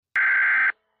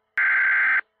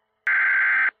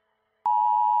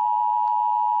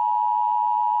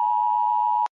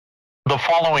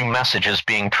following message is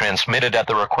being transmitted at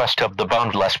the request of the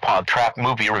Boundless Pod Trap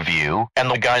Movie Review and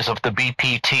the guys of the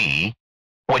BPT.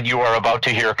 What you are about to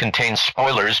hear contains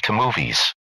spoilers to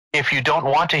movies. If you don't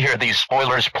want to hear these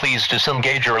spoilers, please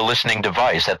disengage your listening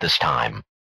device at this time.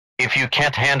 If you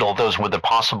can't handle those with a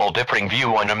possible differing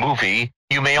view on a movie,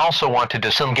 you may also want to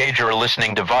disengage your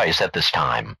listening device at this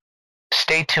time.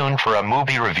 Stay tuned for a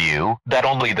movie review that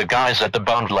only the guys at the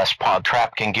Boundless Pod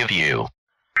Trap can give you.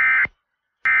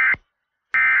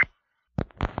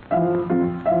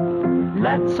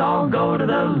 Let's all go to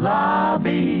the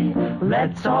lobby.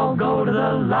 Let's all go to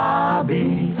the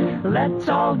lobby. Let's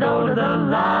all go to the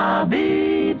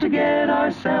lobby to get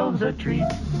ourselves a treat.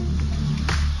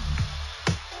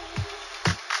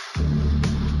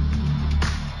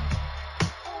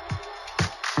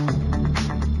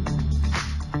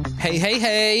 Hey, hey,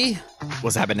 hey.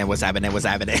 What's happening? What's happening? What's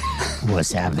happening?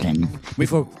 What's happening?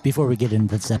 Before we get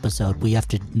into this episode, we have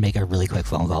to make a really quick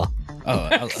phone call. Oh,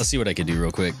 I'll see what I can do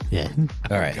real quick. Yeah.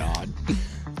 All right. God.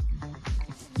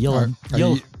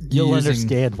 You'll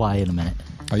understand why in a minute.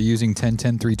 Are you using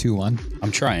 10-10-3-2-1?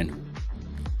 I'm trying.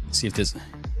 See if this...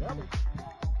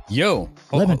 Yo.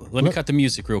 Let me cut the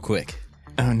music real quick.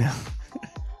 Oh, no.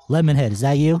 Lemonhead, is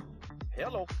that you?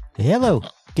 Hello. Hello.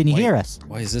 Can you hear us?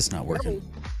 Why is this not working?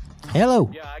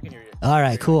 Hello. Yeah, I can hear you. All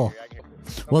right, cool.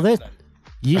 Well, this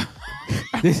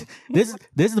is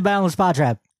the Boundless Pod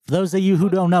Trap. For those of you who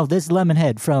don't know, this is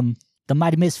Lemonhead from the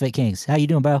Mighty Misfit Kings. How you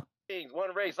doing, bro?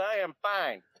 One race. I am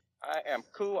fine. I am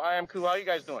cool. How are you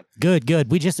guys doing? Good.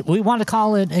 We want to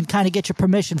call in and kind of get your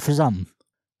permission for something.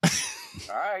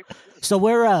 All right. So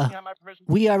we're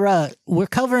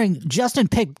covering Justin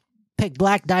picked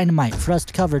Black Dynamite for us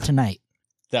to cover tonight.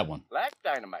 That one. Black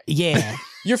Dynamite. Yeah.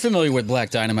 You're familiar with Black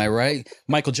Dynamite, right?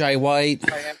 Michael Jai White.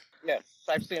 I am. Yes,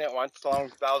 I've seen it once, a long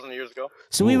 1,000 years ago.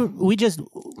 So we just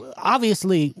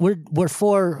obviously we're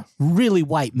four really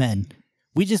white men.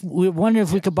 We're wondering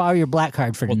if we could borrow your black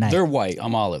card for tonight. They're white.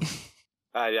 I'm olive.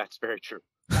 That's very true.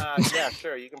 Yeah,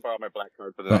 sure. You can borrow my black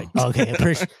card for the night. Okay,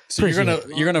 So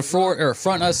you're gonna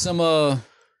front us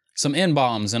some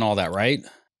N-bombs and all that, right?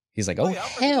 He's like,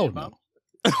 hell no.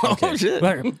 Okay. Oh, shit.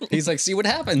 He's like, see what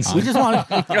happens. We just want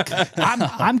to.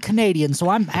 I'm Canadian, so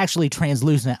I'm actually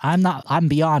translucent. I'm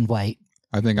beyond white.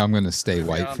 I think I'm going to stay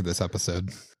white for this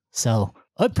episode. So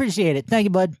I appreciate it. Thank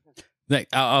you, bud.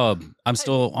 I'm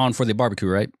still on for the barbecue,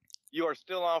 right? You are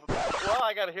still on. Well,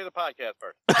 I got to hear the podcast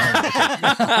first.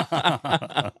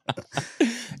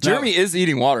 Jeremy is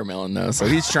eating watermelon, though, so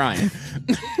he's trying.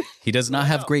 He does not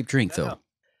have grape drink, though.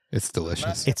 It's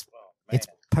delicious. It's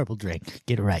purple drink.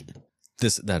 Get it right.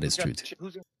 That is true.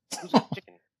 Who's got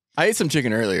chicken? I ate some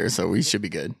chicken earlier, so we should be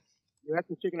good. You had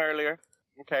some chicken earlier.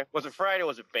 Okay. Was it fried or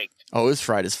was it baked? Oh, it was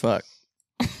fried as fuck.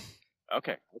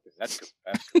 Okay. That's good.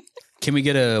 Can we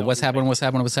get a what's happening? What's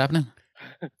happening?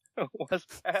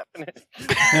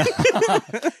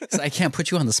 So I can't put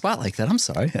you on the spot like that. I'm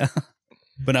sorry.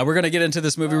 But now we're going to get into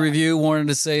this movie review. Wanted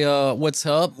to say what's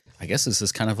up. I guess this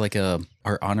is kind of like our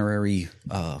honorary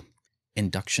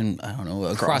induction. I don't know.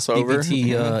 Across Crossover.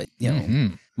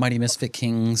 BPT, Mighty Misfit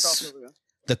Kings,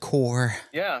 the core.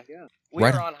 Yeah. We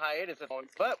are on hiatus at the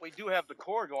moment, but we do have the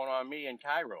core going on, me and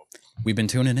Cairo. We've been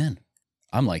tuning in.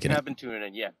 I'm liking We it. have been tuning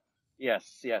in, yeah.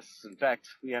 Yes. In fact,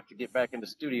 we have to get back in the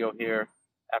studio here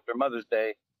after Mother's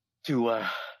Day to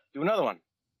do another one.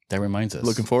 That reminds us.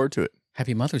 Looking forward to it.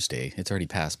 Happy Mother's Day. It's already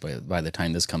passed by the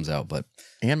time this comes out, but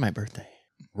And my birthday.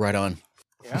 right on.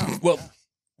 Yeah. Well,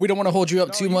 we don't want to hold you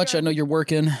up too much. I know you're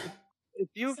working. If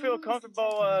you feel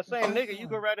comfortable saying nigga, you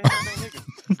go right ahead and say nigga.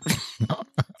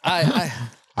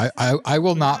 I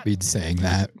will not be saying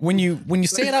that. When you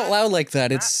say it out loud like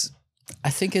that, I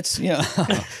think it's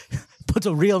Puts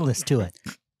a realness to it.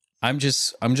 I'm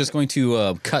just going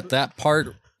to cut that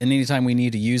part, and anytime we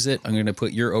need to use it, I'm going to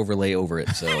put your overlay over it.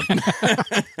 So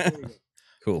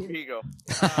cool. Here you go.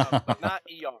 But not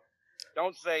ER.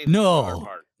 Don't say No. the R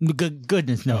part.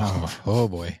 Goodness, no. Oh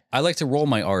boy. I like to roll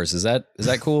my R's. Is that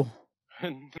cool?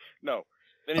 No.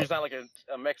 Then you sound like a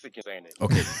Mexican saying it.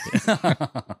 Okay.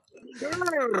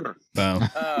 Boom.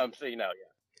 See now,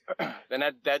 yeah. Then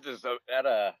that just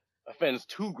offends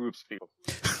two groups of people.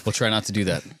 We'll try not to do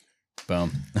that.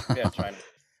 Boom. Yeah, trying to.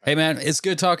 Hey man, it's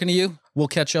good talking to you. We'll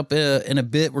catch up in a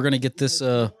bit. We're gonna get this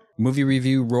movie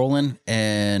review rolling,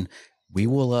 and we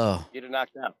will Get it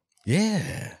knocked out.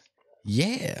 Yeah.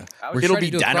 We're It'll trying be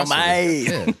to do a crossover.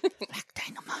 Dynamite.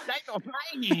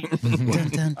 Dynamite. Dun,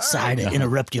 dun. Sorry to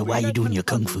interrupt you while you're doing your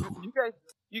kung fu.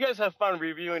 You guys have fun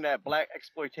reviewing that black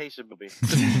exploitation movie.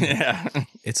 Yeah.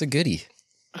 It's a goodie.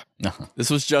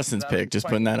 This was Justin's pick. Just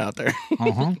putting that out there.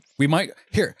 We might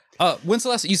here. When's the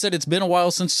last? You said it's been a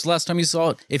while since the last time you saw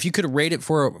it. If you could rate it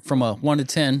from a 1 to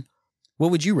 10,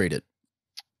 what would you rate it?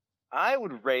 I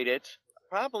would rate it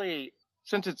probably,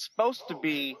 since it's supposed to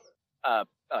be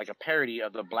like a parody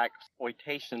of the black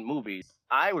exploitation movies,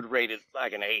 I would rate it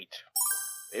like an 8.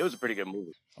 It was a pretty good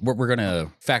movie. We're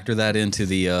gonna factor that into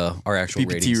the our actual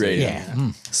BPT rating. rating.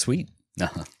 Yeah. Sweet.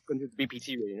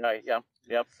 BPT rating, right? Yeah,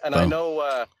 yep. And I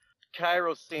know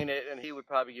Cairo's seen it, and he would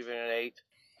probably give it an 8.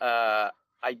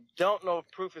 I don't know if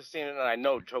Proof has seen it, and I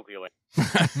know Tokyo.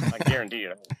 I guarantee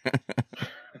it.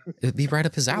 It'd be right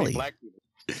up his Too many alley. black people.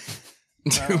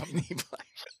 Too many black.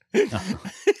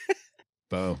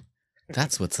 Bo,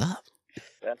 that's what's up.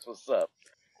 That's what's up.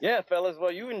 Yeah, fellas.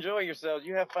 Well, you enjoy yourselves.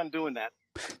 You have fun doing that.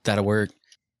 That'll work.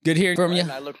 Good hearing from you.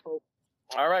 And I look forward.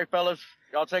 All right, fellas.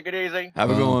 Y'all take it easy. Have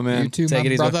a good one, man. You too, Take my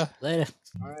it easy. brother. Later.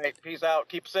 All right. Peace out.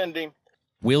 Keep sending.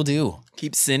 Will do.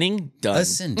 Keep sinning. Done.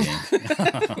 Ascending.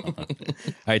 All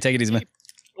right, take it easy, man.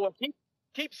 Well,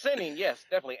 keep sending. Yes,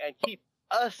 definitely. And keep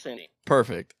us sending.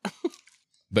 Perfect.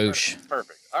 Boosh.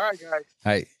 Perfect. All right, guys.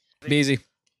 All right, be easy.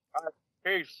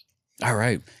 Peace. All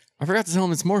right. I forgot to tell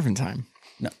him it's morphin time.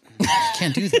 No, you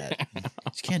can't do that.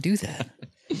 You can't do that.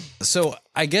 So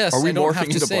I guess Are we I don't morphing have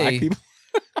to into say, black people?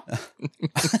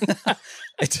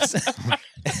 It just,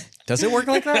 does it work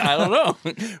like that? I don't know.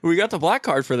 We got the black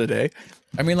card for the day.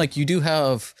 I mean, like you do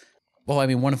have. Well, I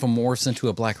mean, one of them morphs into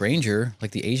a Black Ranger,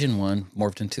 like the Asian one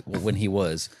morphed into when he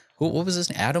was. What was his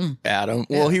name? Adam? Adam.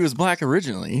 Well, he was black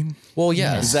originally. Well,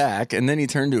 yeah. Zach, and then he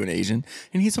turned to an Asian,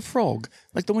 and he's a frog,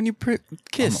 like the one you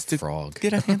kissed I'm a frog. to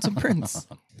get a handsome prince.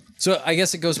 So I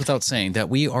guess it goes without saying that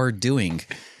we are doing,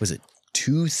 was it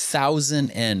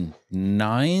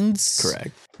 2009's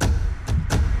Correct.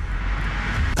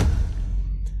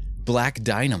 Black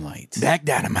Dynamite. Black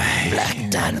Dynamite. Black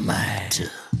Dynamite.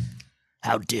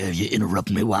 How dare you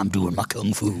interrupt me while I'm doing my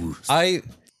kung fu? I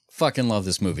fucking love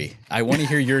this movie. I want to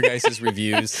hear your guys'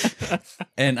 reviews,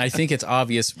 and I think it's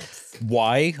obvious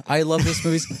why I love this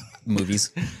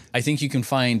movies. I think you can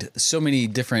find so many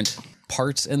different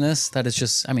parts in this that it's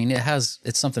just, I mean,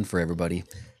 it's something for everybody.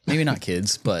 Maybe not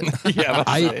kids, but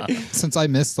Since I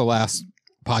missed the last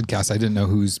podcast, I didn't know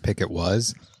whose pick it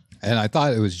was, and I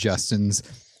thought it was Justin's.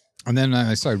 And then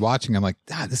I started watching. I'm like,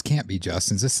 this can't be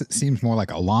Justin's. This seems more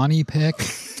like a Lonnie pick.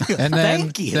 And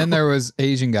then, then there was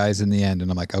Asian guys in the end,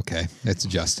 and I'm like, okay, it's a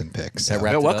Justin pick. So.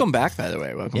 wrapped it Welcome up. back, by the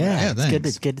way. Welcome Yeah, back. Yeah, it's good. thanks.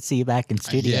 It's good to see you back in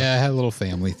studio. Yeah, I had a little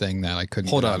family thing that I couldn't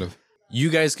Hold get on. out of.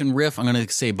 You guys can riff. I'm going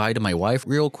to say bye to my wife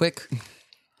real quick.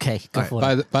 Okay, go for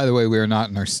it. By the way, we are not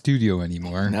in our studio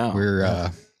anymore. No.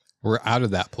 We're out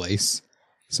of that place.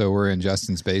 So we're in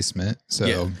Justin's basement. So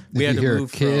Yeah, if we had you to hear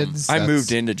move from- kids, I that's-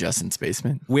 moved into Justin's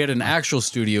basement. We had an actual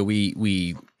studio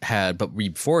we had, but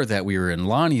before that we were in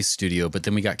Lonnie's studio, but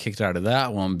then we got kicked out of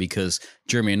that one because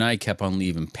Jeremy and I kept on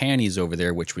leaving panties over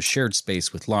there, which was shared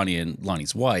space with Lonnie and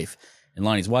Lonnie's wife. And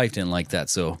Lonnie's wife didn't like that,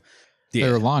 so They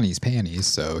were Lonnie's panties,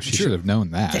 so she should have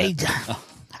known that.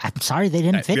 I'm sorry they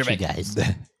didn't fit you're you right. guys.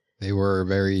 They were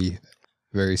very,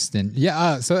 very stingy.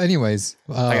 Yeah. So, anyways,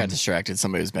 I got distracted.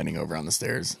 Somebody was bending over on the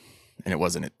stairs, and it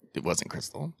wasn't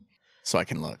Crystal. So I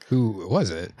can look. who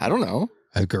was it? I don't know.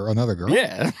 A girl, another girl.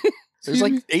 Yeah. There's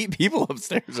like 8 people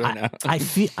upstairs right now. I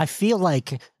feel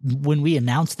like when we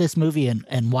announced this movie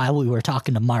and while we were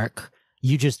talking to Mark,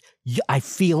 I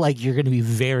feel like you're going to be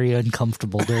very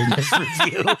uncomfortable during this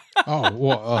review. Oh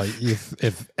well,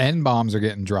 if N bombs are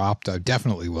getting dropped, I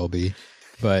definitely will be.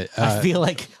 But I feel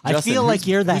like Justin,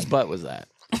 you're that. Whose butt was that?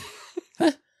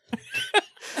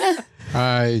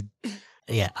 I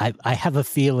Yeah, I have a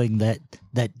feeling that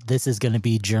this is going to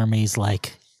be Jeremy's,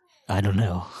 like, I don't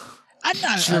know.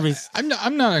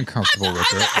 I'm not uncomfortable with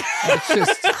it. It's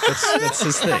just that's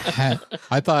his thing.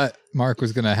 I thought Mark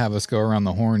was gonna have us go around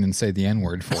the horn and say the N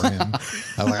word for him.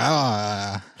 I was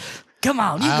like, Come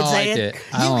on, you I can don't say like it. it.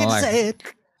 I You don't can like say it.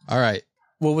 all right,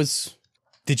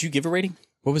 Did you give a rating?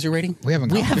 What was your rating? we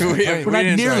haven't. We gone. haven't. we We're not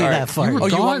didn't nearly start. that far. You were Oh,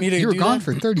 you gone. want me to You were do gone that?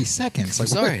 for 30 seconds. Like,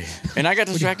 Sorry. And I got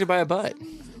distracted by a butt.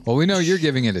 Well, we know you're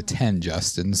giving it a 10,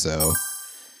 Justin, so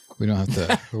we don't have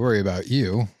to worry about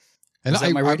you. And Is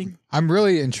that my rating? I'm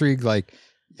really intrigued, like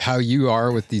how you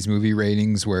are with these movie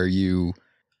ratings, where you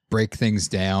break things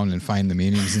down and find the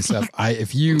meanings and stuff.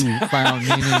 If you found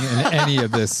meaning in any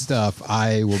of this stuff,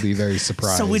 I will be very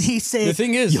surprised. So when he said, The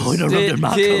thing is, "Yo, interrupted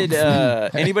my Did kung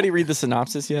fu." anybody read the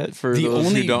synopsis yet? For The those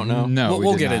only- who don't know, No, we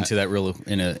we'll did get not. into that real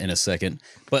in a second.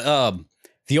 But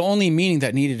the only meaning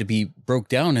that needed to be broke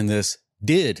down in this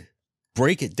did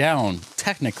break it down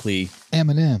technically.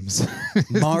 M&M's.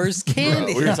 Mars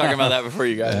candy. we were talking about that before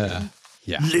you guys.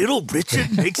 Little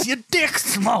Richard makes your dick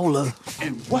smaller.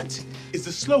 And what is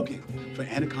the slogan for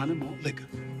Anaconda Malt Liquor?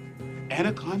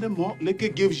 Anaconda malt liquor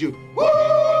gives you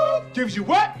woo! Gives you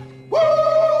what?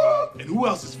 Woo! And who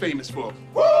else is famous for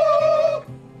woo?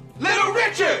 Little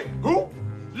Richard! Who?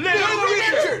 Little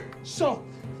Richard! So,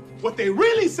 what they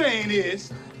really saying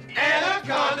is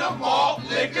Anaconda malt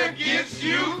liquor gives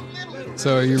you.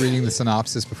 So are you reading the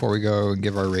synopsis before we go and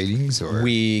give our ratings? Or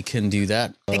We can do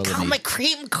that. They Let call me- me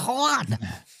cream corn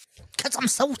because I'm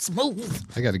so smooth.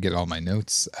 I got to get all my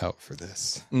notes out for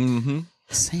this.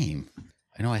 Same.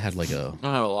 I know I had like a. I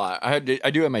don't have a lot. I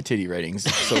do have my titty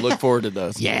ratings, so look forward to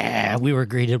those. Yeah, we were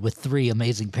greeted with 3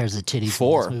 amazing pairs of titties.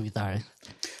 Four. In this movie theater.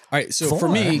 All right, so for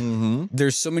me,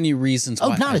 there's so many reasons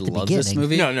why not I at the love this beginning.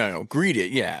 movie. No. Greet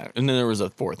it, yeah. And then there was a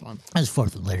fourth one. There's a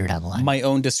 4th one later down the line. My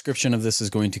own description of this is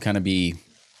going to kind of be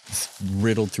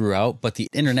riddled throughout, but the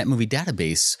Internet Movie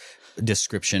Database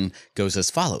description goes as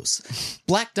follows.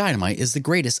 Black Dynamite is the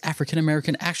greatest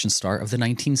African-American action star of the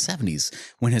 1970s.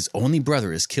 When his only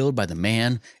brother is killed by the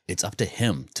man, it's up to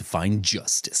him to find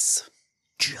justice.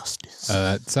 Justice.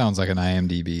 That sounds like an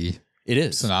IMDb It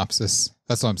is. synopsis.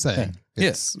 That's what I'm saying. Yeah.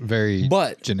 It's very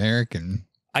But- generic and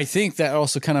I think that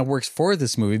also kind of works for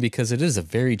this movie because it is a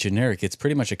very generic. It's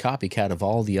pretty much a copycat of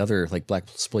all the other like black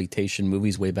exploitation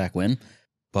movies way back when.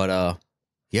 But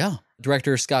yeah.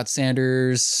 Director Scott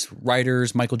Sanders,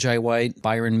 writers Michael Jai White,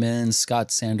 Byron Mins, Scott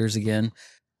Sanders again.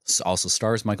 Also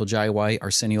stars Michael Jai White,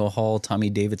 Arsenio Hall, Tommy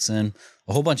Davidson,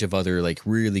 a whole bunch of other like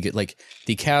really good like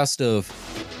the cast of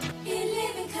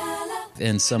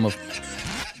and some of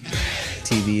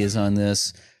TV is on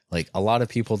this. Like a lot of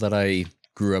people that I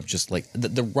grew up just like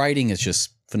the writing is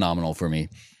just phenomenal for me.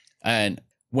 And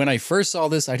when I first saw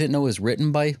this, I didn't know it was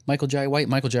written by Michael Jai White.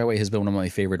 Michael Jai White has been one of my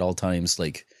favorite all times,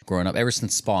 like growing up. Ever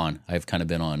since Spawn, I've kind of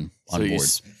been on So you board.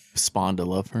 spawned a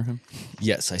love for him?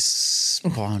 Yes, I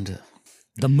spawned.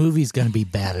 The movie's going to be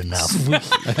bad enough.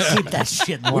 Keep that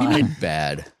shit in What do you line. mean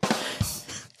bad?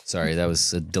 Sorry, that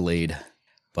was delayed.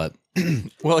 But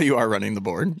Well, you are running the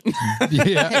board.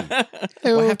 yeah.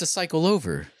 well, I have to cycle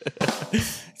over.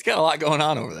 He's got a lot going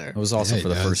on over there. It was also Yeah, for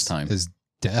the yeah, first time. His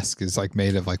desk is like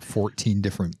made of like 14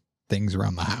 different things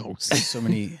around the house. So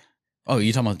many. Oh,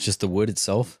 you talking about just the wood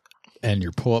itself? And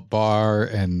your pull-up bar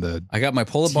and the I got my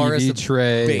pull-up bar as TV the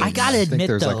tray. base. I gotta think admit,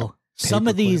 there's, like, a though, some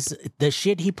of paperclip. these, the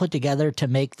shit he put together to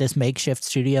make this makeshift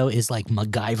studio is like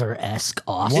MacGyver-esque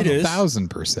awesome. It is.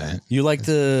 1000%. You like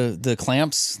the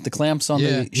clamps on Yeah.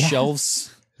 the Yeah.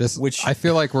 shelves? This, Which- I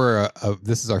feel like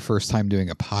this is our first time doing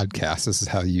a podcast. This is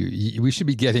how we should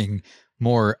be getting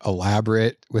more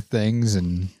elaborate with things.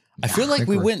 And I feel like think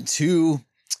we we're- went too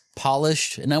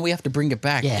polished, and now we have to bring it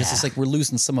back because Yeah. it's like we're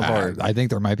losing some of our. I think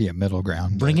there might be a middle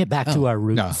ground. Bring but it back to our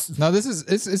No, roots. no, this is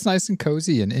it's nice and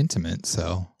cozy and intimate.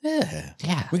 So Yeah,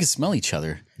 Yeah. we can smell each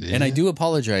other. And I Yeah. do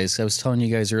apologize. I was telling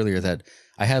you guys earlier that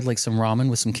I had like some ramen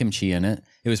with some kimchi in it.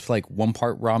 It was like 1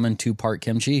 part ramen, 2 part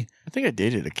kimchi. I think I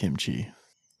dated a kimchi.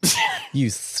 You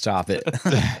stop it.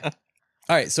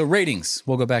 All right, so ratings.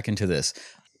 We'll go back into this.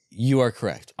 You are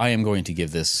correct. I am going to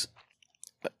give this.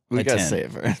 We A gotta 10. say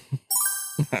it first.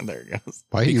 There it goes.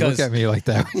 why do you look Because- at me like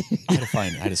that? I had to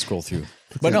find it. I had to scroll through.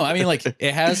 But no, I mean, like,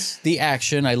 it has the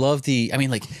action. I love the, I mean,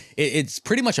 like, it's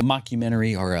pretty much a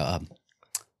mockumentary or a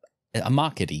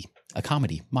mockety, a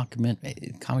comedy.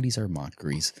 Comedies are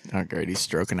mockeries. Oh, great. He's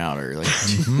stroking out early.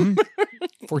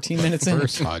 14 minutes in.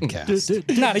 First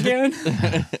podcast. Not again.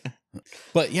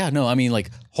 But yeah, no, I mean,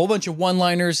 like, whole bunch of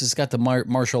one-liners. It's got the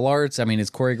martial arts. I mean, it's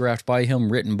choreographed by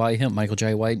him, written by him, Michael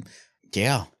Jai White.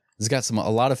 Yeah. It's got a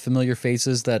lot of familiar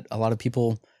faces that a lot of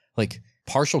people, like,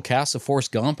 partial cast of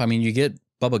Forrest Gump. I mean, you get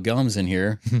Bubba Gums in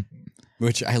here,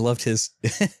 which I loved his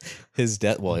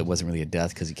death. Well, it wasn't really a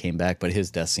death because he came back, but his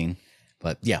death scene.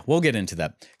 But yeah, we'll get into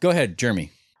that. Go ahead,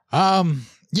 Jeremy.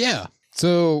 Yeah.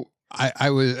 So I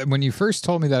was when you first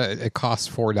told me that it cost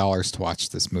 $4 to watch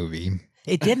this movie.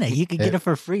 It didn't. You could get it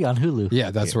for free on Hulu. Yeah,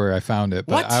 that's where I found it.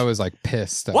 But What? I was like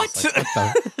pissed. I What? was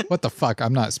like, what the fuck?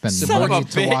 I'm not spending Son of money a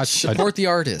to watch Support the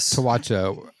artist. to watch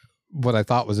what I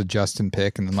thought was a Justin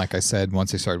pick, and then like I said,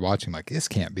 once I started watching, I'm like, this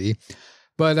can't be.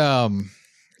 But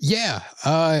yeah,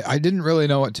 I didn't really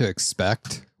know what to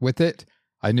expect with it.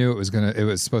 I knew it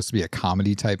was supposed to be a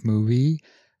comedy type movie,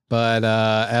 but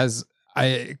as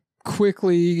I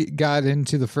quickly got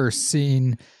into the first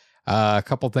scene, a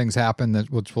couple things happened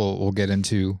which we'll get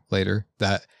into later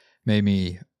that made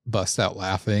me bust out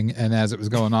laughing. And as it was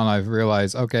going on, I've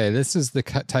realized, okay, this is the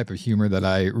type of humor that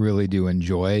I really do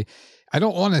enjoy. I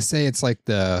don't want to say it's like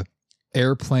the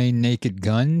airplane Naked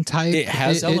Gun type. It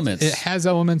has elements. It has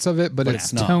elements of it, but it's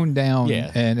it's not. toned down,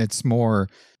 Yeah. and it's more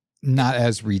not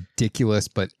as ridiculous,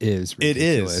 but is It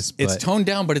ridiculous. is. It's but- toned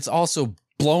down, but it's also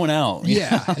blown out.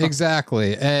 yeah,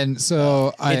 exactly. And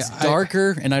so It's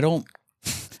darker, and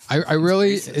I I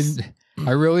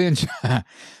really enjoy.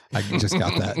 I just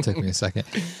got that. It took me a second.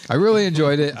 I really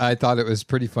enjoyed it. I thought it was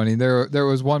pretty funny. There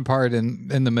was one part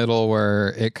in the middle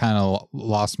where it kind of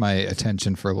lost my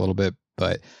attention for a little bit,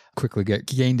 but quickly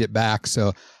gained it back.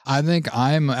 So I think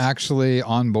I'm actually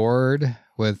on board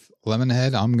with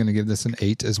Lemonhead. I'm going to give this an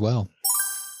 8 as well.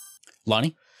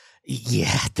 Lonnie?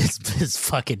 Yeah, this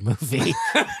fucking movie.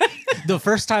 The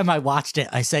first time I watched it,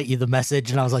 I sent you the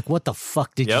message and I was like, what the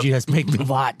fuck did you just make me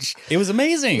watch? It was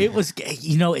amazing. It was,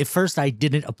 at first I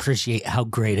didn't appreciate how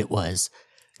great it was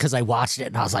because I watched it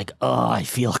and I was like, oh, I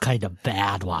feel kind of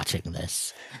bad watching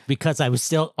this because I was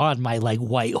still on my like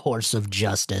white horse of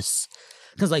justice.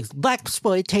 Because like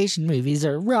blaxploitation movies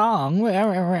are wrong,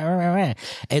 and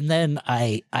then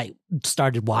I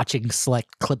started watching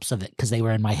select clips of it because they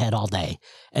were in my head all day,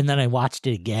 and then I watched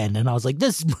it again, and I was like,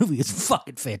 "This movie is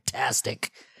fucking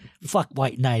fantastic! Fuck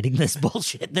white knighting this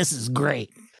bullshit. This is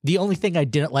great." The only thing I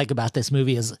didn't like about this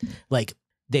movie is like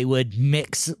they would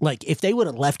mix, like if they would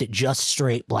have left it just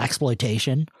straight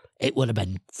blaxploitation, it would have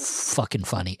been fucking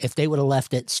funny. If they would have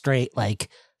left it straight like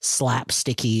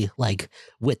slapsticky, like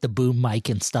with the boom mic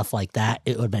and stuff like that,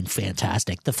 it would have been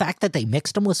fantastic. The fact that they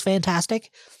mixed them was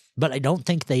fantastic, but I don't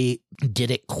think they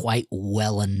did it quite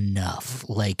well enough.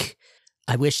 Like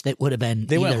I wish that would have been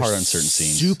they went hard on certain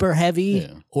scenes, super heavy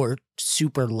or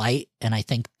super light, and I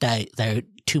think that they're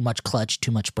too much clutch,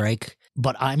 too much break.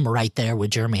 But I'm right there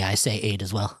with Jeremy. I say 8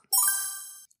 as well.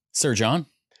 Sir John?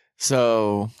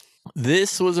 So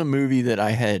this was a movie that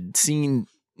I had seen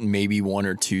maybe one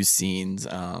or two scenes.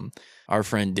 Our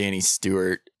friend Danny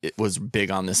Stewart was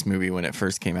big on this movie when it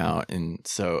first came out. And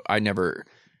so I never,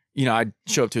 I'd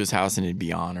show up to his house and it'd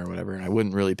be on or whatever, and I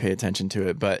wouldn't really pay attention to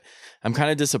it. But I'm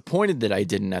kind of disappointed that I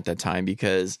didn't at that time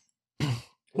because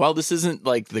while this isn't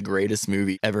like the greatest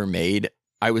movie ever made,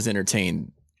 I was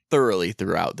entertained thoroughly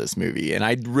throughout this movie, and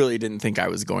I really didn't think I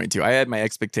was going to. I had my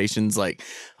expectations like,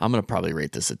 I'm gonna probably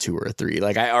rate this a 2 or a 3.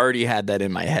 Like I already had that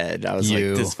in my head. I was like,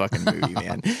 this fucking movie,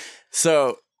 man.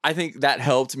 So I think that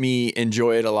helped me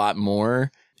enjoy it a lot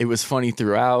more. It was funny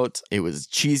throughout. It was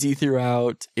cheesy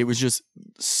throughout. It was just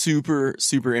super,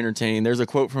 super entertaining. There's a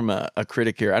quote from a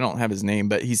critic here. I don't have his name,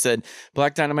 but he said,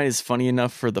 Black Dynamite is funny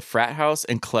enough for the frat house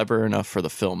and clever enough for the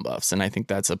film buffs. And I think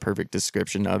that's a perfect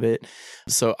description of it.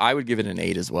 So I would give it an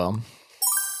 8 as well.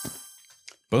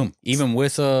 Boom. Even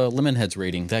with Lemonhead's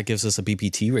rating, that gives us a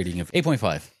BPT rating of 8.5.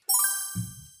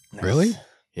 Nice. Really?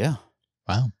 Yeah.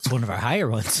 Wow. It's one of our higher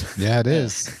ones. Yeah, it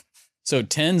is. So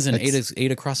 10s and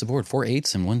 8 across the board. 4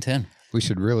 8s and 1 10. We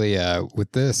should really,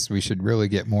 with this, we should really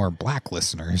get more black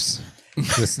listeners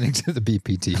listening to the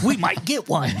BPT. We might get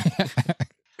one.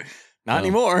 Not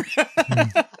anymore.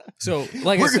 So,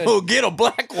 like we're going to get a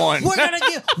black one. We're going to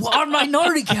get our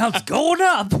minority count's going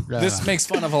up. This makes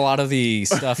fun of a lot of the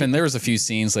stuff. And there was a few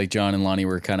scenes like John and Lonnie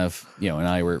were kind of, and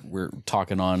I we're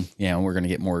talking on, and we're going to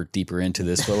get more deeper into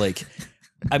this. But like,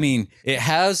 I mean, it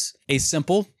has a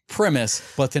simple premise,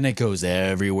 but then it goes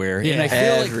everywhere. And I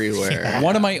feel like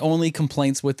one of my only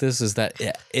complaints with this is that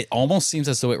it almost seems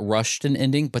as though it rushed an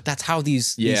ending, but that's how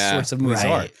these sorts of movies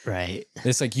are. Right.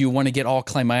 It's like you want to get all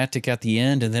climactic at the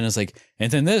end, and then it's like,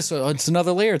 and then this, it's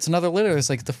another layer, it's another layer. It's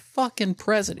like the fucking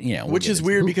president, Which is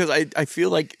weird because I feel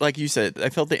like you said, I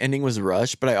felt the ending was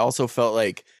rushed, but I also felt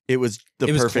like it was the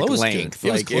perfect length.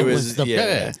 It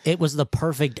was the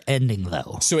perfect ending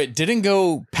though. So it didn't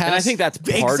go past. And I think that's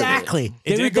part of it.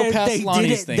 It didn't go past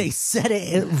Lonnie's thing. They said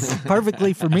it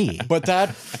perfectly for me. But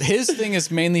his thing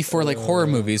is mainly for like horror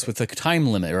movies with a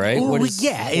time limit, right? Well,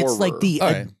 it's like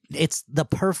it's the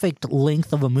perfect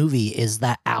length of a movie is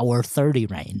that hour 30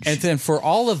 range. And then for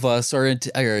all of us, our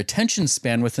attention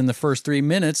span within the first 3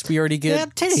 minutes, we already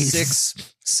get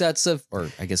 6 sets of, or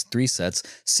I guess 3 sets,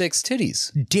 6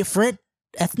 titties. Different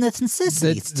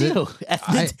ethnicities too.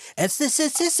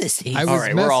 Ethnicities. All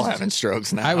right, we're all having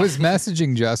strokes now. I was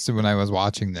messaging Justin when I was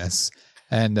watching this,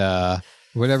 and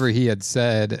whatever he had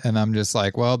said, and I'm just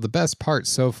like, well, the best part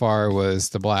so far was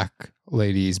the black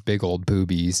lady's big old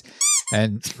boobies.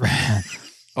 And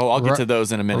I'll get to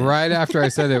those in a minute. Right after I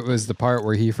said it was the part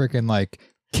where he freaking like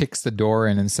kicks the door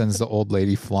in and sends the old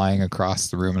lady flying across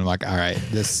the room. And I'm like, all right,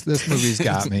 this movie's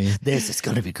got me. This is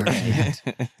going to be great.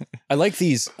 I like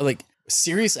these like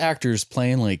serious actors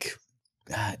playing like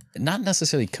not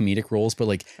necessarily comedic roles, but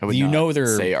like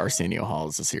they're say Arsenio Hall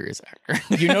is a serious actor.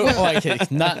 Like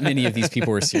not many of these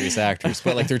people are serious actors,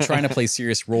 but like they're trying to play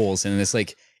serious roles, and it's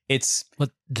like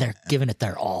But they're giving it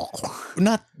their all.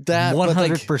 not that, but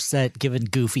like 100% giving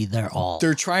Goofy their all.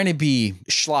 they're trying to be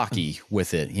schlocky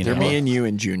with it. You know, They're me and you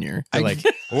and Junior. They're like,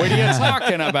 what are you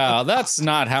talking about? That's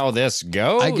not how this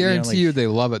goes. I guarantee you they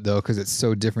love it though because it's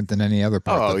so different than any other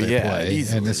part that they play,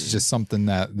 easily. and it's just something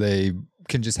that they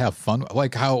can just have fun,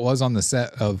 like how it was on the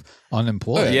set of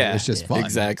Unemployed. It's just fun.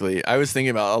 Exactly. I was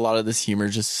thinking about a lot of this humor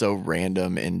is just so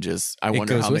random and just I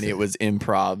wonder goes how with many it. it was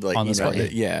improv, like On the spot,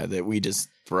 that we just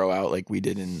throw out like we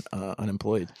did in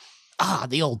Unemployed.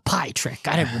 The old pie trick.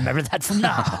 I didn't remember that from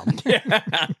now.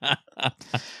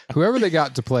 Whoever they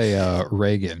got to play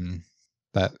Reagan,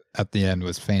 that at the end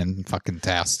was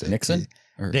fan-fucking-tastic. Nixon?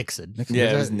 Nixon.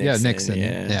 Yeah, it was Nixon. Nixon.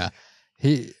 Yeah.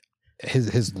 He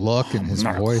his look and his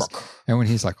voice, and when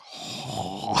he's like,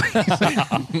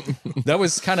 That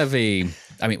was kind of a.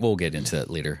 I mean, we'll get into that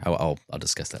later. I'll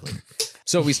discuss that later.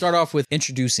 So we start off with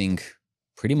introducing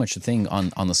pretty much the thing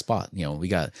on the spot. You know, we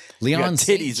got Leon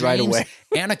titties St. right James away.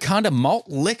 Anaconda malt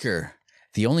liquor,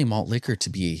 the only malt liquor to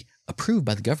be approved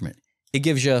by the government. It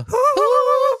gives you.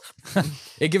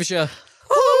 It gives you.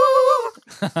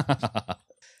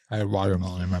 I had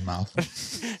watermelon in my mouth.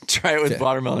 Try it with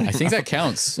watermelon. I think that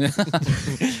counts.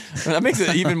 That makes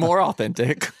it even more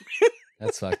authentic.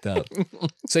 That's fucked up.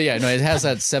 So yeah, no, it has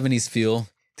that 70s feel.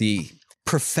 The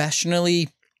professionally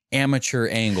amateur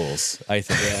angles, I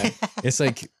think. Yeah. It's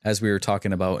like, as we were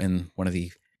talking about in one of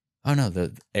the,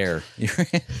 the Air.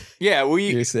 Yeah, we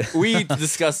You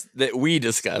discussed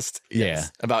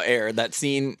about Air, that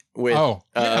scene with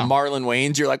Marlon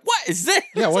Wayans. You're like, what is this?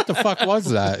 Yeah, what the fuck was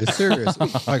that? It's serious.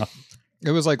 Like, it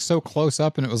was like so close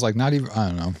up, and it was like not even. I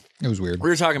don't know. It was weird. We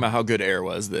were talking about how good Air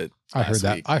was. That I heard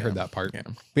that. week, I heard that part. Yeah.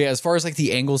 But yeah, as far as like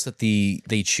the angles that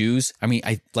they choose, I mean,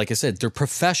 like I said, they're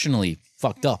professionally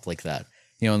fucked up like that.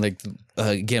 You know, and like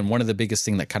again, one of the biggest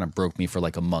thing that kind of broke me for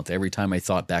like a month. Every time I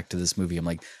thought back to this movie, I'm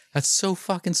like, that's so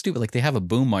fucking stupid. Like they have a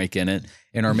boom mic in it,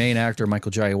 and our main actor,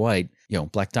 Michael Jai White,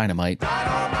 Black Dynamite.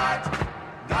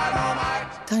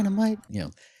 Dynamite.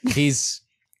 He's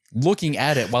looking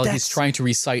at it while he's trying to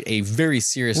recite a very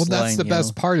serious line. Well, that's the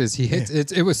best part is he hits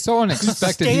it. It was so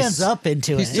unexpected. He stands up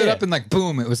into He it. stood up and like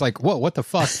boom. It was like what the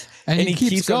fuck? And he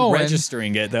keeps on going.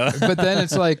 registering it though. But then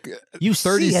it's like You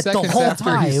 30 see it the seconds whole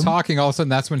after he's time. talking, all of a sudden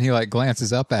that's when he like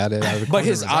glances up at it. Out of the But corner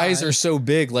his of eyes eye. are so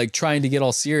big, like trying to get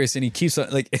all serious, and he keeps on,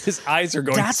 like his eyes are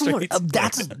going That's straight.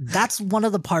 that's one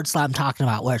of the parts that I'm talking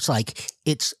about where it's like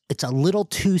it's a little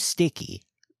too sticky.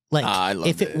 Like I love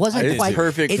if it wasn't it's quite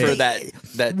perfect for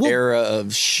that well, era of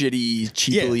shitty,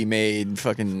 cheaply made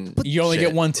fucking. You only shit.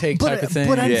 get one take type of thing.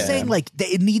 But I'm Yeah. saying like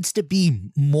it needs to be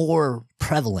more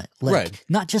prevalent, like Right.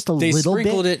 not just a They little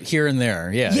sprinkled bit. it here and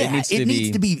there. Yeah, Yeah, it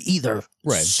needs to be either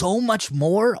Right. so much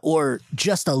more or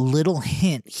just a little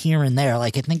hint here and there.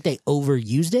 Like I think they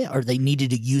overused it, or they needed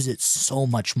to use it so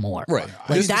much more. Right.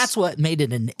 Like that's what made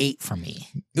it an 8 for me.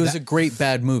 It was a great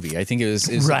bad movie. I think it was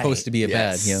Right. supposed to be a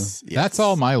bad. That's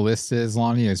all my list is,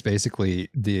 Lonnie, is basically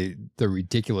the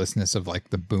ridiculousness of like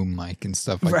the boom mic and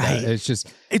stuff like Right. that. It's just,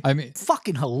 I mean,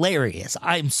 fucking hilarious.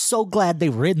 I'm so glad they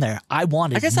were in there. I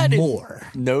wanted I guess I didn't more.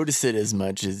 notice it as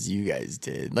much as you guys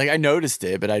did. Like I noticed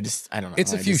it, but I don't know.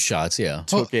 It's a I few just shots. Yeah,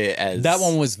 Took it as that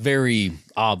one was very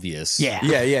obvious. Yeah.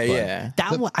 Yeah.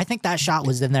 That one, I think that shot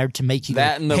was in there to make you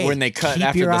That go, and the hey, when they cut keep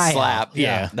after your the eye slap. out.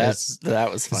 Yeah,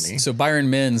 that was funny. So Byron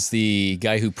Mins, the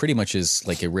guy who pretty much is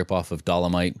like a ripoff of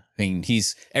Dolomite. I mean,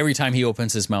 he's every time he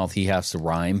opens his mouth, he has to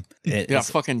rhyme. Yeah,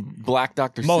 fucking Black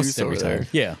Dr. Most Seuss every over time. there.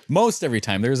 Yeah, most every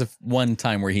time. There's one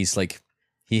time where he's like,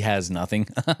 he has nothing,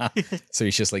 so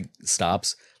he's just like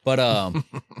stops. But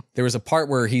there was a part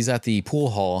where he's at the pool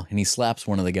hall and he slaps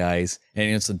one of the guys, and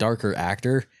it's a darker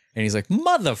actor. And he's like,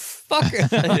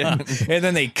 motherfucker. And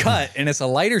then they cut, and it's a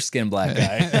lighter skinned black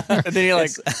guy. And then he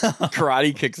like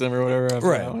karate kicks him or whatever. After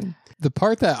Right. that one. the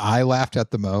part that I laughed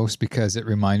at the most because it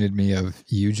reminded me of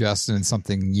you, Justin, and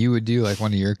something you would do, like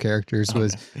one of your characters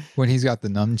was when he's got the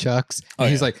nunchucks. And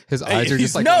he's like, his eyes are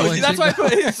just like, no, flinching. that's why I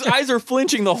put his eyes are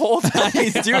flinching the whole time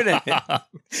he's doing it.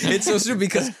 It's so stupid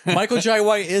because Michael Jai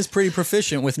White is pretty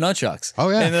proficient with nunchucks. Oh,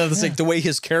 yeah. And then it's like the way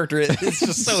his character is, it's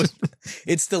just so,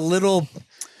 it's the little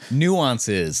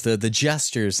nuances, the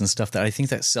gestures and stuff that I think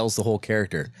that sells the whole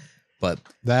character. But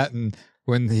that, and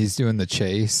when he's doing the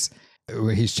chase,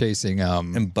 when he's chasing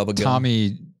and Bubba Gump.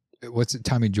 Tommy, what's it?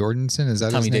 Tommy Jordanson? Is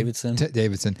that Tommy his name? Davidson?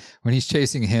 Davidson. When he's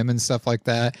chasing him and stuff like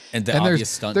that, And the obvious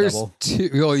stunt there's double. two,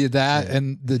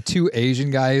 and the two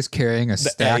Asian guys carrying a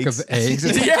stack eggs. of eggs.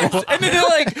 It's like, Yeah, and then they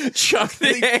like chuck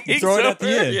the eggs. throw it at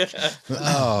the over. end. Yeah.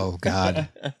 oh God,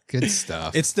 good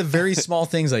stuff. It's the very small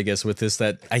things, I guess, with this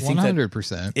that I think that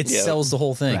 100%. it Yeah. sells the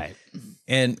whole thing. Right.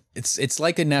 And it's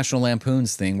like a National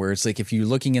Lampoon's thing where it's like if you're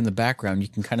looking in the background, you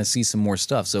can kind of see some more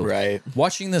stuff. So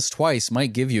watching this twice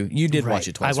might give you did watch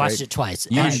it twice. I watched it twice.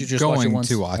 You should just watch it once.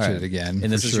 To watch it again.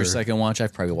 And this is your second watch.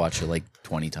 I've probably watched it like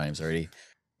 20 times already.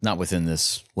 Not within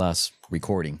this last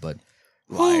recording, but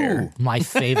liar. My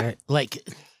favorite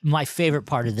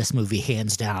part of this movie,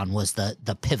 hands down, was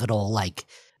the pivotal, like,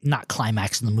 not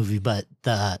climax in the movie, but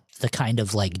the kind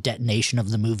of like detonation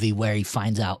of the movie where he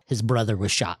finds out his brother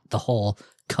was shot. The whole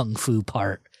kung fu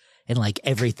part and like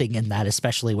everything in that,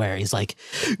 especially where he's like,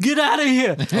 "Get out of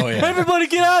here! Oh, yeah. Everybody,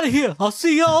 get out of here! I'll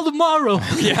see y'all tomorrow."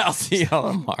 Yeah, I'll see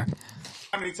y'all tomorrow.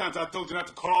 How many times I told you not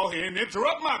to call here and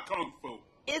interrupt my kung fu?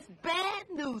 It's bad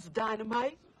news,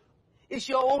 Dynamite. It's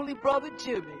your only brother,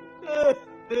 Jimmy.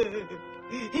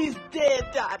 He's dead,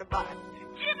 Dynamite.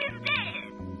 Jimmy's dead.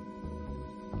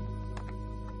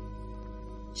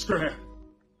 Scram!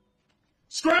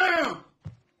 Scram!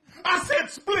 I said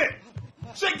split!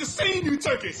 Shake the scene, you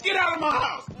turkeys! Get out of my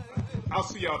house! I'll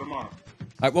see y'all tomorrow. All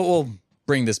right, well, we'll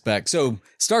bring this back. So,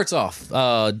 starts off,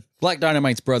 Black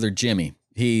Dynamite's brother, Jimmy.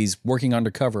 He's working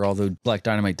undercover, although Black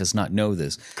Dynamite does not know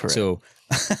this. Correct. So,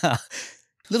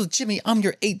 little Jimmy, I'm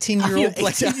your 18-year-old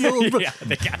Black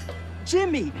Dynamite.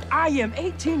 Jimmy, I am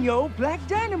 18-year-old Black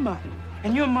Dynamite,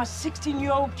 and you're my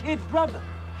 16-year-old kid brother.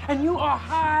 And you are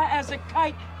high as a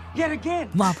kite yet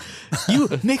again. Mom, you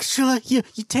make sure you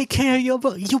take care of your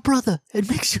brother and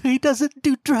make sure he doesn't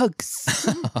do drugs.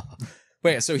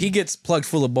 Wait, so he gets plugged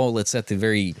full of bullets at the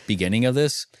very beginning of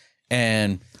this,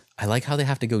 and I like how they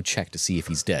have to go check to see if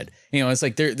he's dead. You know, it's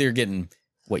like they're getting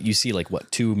what you see, like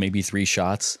what, 2, maybe 3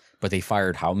 shots, but they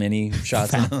fired how many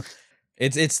shots?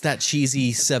 It's that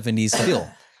cheesy 70s feel,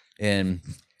 and.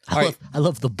 I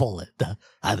love the bullet.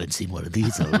 I haven't seen one of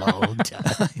these in a long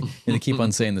time. And they keep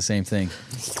on saying the same thing.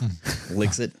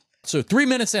 Licks it. So 3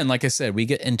 minutes in, like I said, we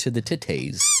get into the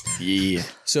titties. Yeah.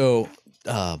 So,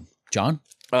 John?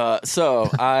 So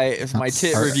my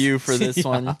tit review for this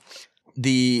one,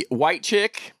 the white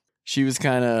chick, she was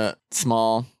kind of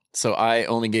small, so I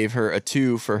only gave her a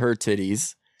 2 for her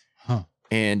titties.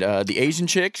 And the Asian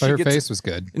chick, her face was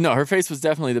good. No, her face was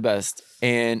definitely the best.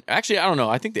 And actually, I don't know.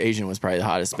 I think the Asian was probably the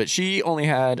hottest, but she only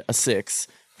had a 6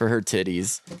 for her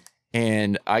titties.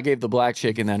 And I gave the black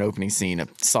chick in that opening scene a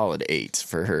solid 8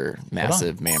 for her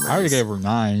massive mammories. I already gave her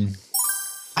 9.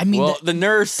 I mean, well, the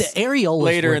nurse, the areolas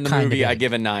later were in the kinda movie, big. I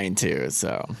give a 9 too.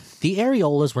 So the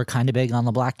areolas were kind of big on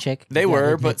the black chick. They You gotta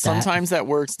were, admit but that. sometimes that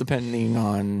works depending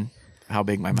on how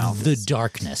big my mouth the is.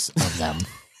 darkness of them.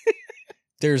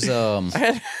 There's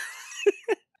I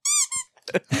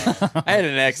had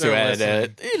an X who added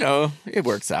it. You know, it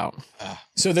works out.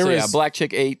 so there was black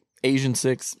chick 8, Asian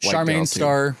 6, white girl Charmaine 2.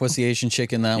 Starr was the Asian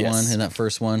chick in that Yes. one, in that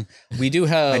first one. We do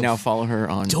have. I now follow her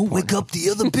on. Don't wake Pornhub. up the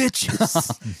other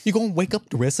bitches. You're gonna wake up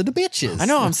the rest of the bitches. I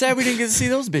know. I'm sad we didn't get to see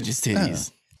those bitches'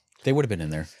 titties. They would have been in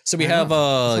there. So we I have know.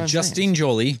 That's what I'm Justine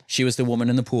Jolie. She was the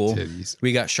woman in the pool. Titties.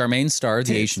 We got Charmaine Starr,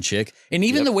 the Asian chick. And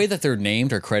even the way that they're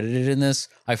named or credited in this,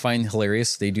 I find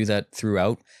hilarious. They do that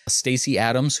throughout. Stacey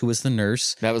Adams, who was the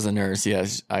nurse. That was a nurse.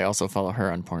 Yes, I also follow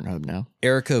her on Pornhub now.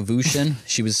 Erica Vushin,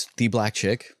 she was the black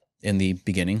chick in the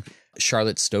beginning.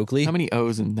 Charlotte Stokely, How many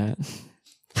O's in that?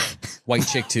 white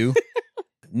chick too.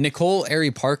 Nicole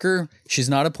Ari Parker, she's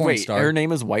not a porn Wait, star. her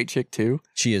name is White Chick too,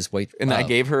 She is white. and I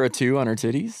gave her a 2 on her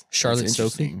titties. Charlotte That's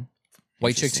Stokely? interesting.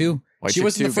 white chick too. White She Chick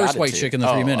wasn't the 2 got first a white 2. chick in the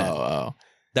 3 minute. Oh.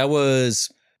 That was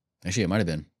actually it might have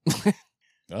been.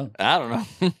 Oh. I don't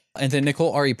know. And then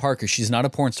Nicole Ari Parker, she's not a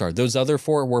porn star. Those other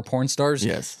 4 were porn stars.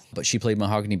 Yes. But she played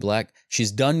Mahogany Black.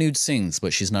 She's done nude sings,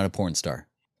 but she's not a porn star.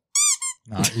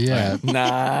 Not yet.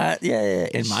 Not yeah.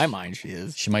 In my mind, she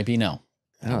is. She might be now.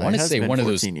 Oh, I want it to has say been one of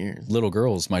those 14 years. little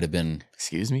girls might have been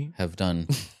Excuse me. have done.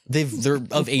 They're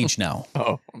of age now,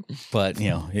 Oh, but you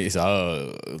know, it's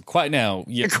quiet now.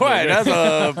 Yeah, quiet. That's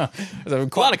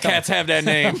a lot of cats have that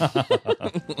name.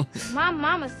 My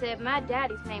mama said my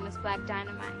daddy's name is Black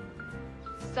Dynamite.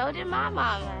 So did my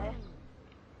mama.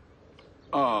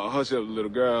 Oh, hush up, little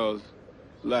girls.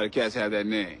 A lot of cats have that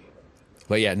name.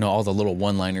 But yeah, no, all the little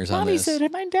one-liners on Mommy this.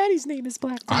 said my daddy's name is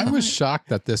Black I Dynamite. was shocked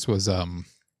that this was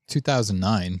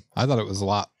 2009. I thought it was a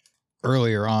lot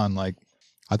earlier on. Like,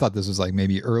 I thought this was like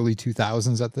maybe early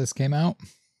 2000s that this came out.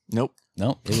 Nope.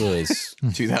 No, it was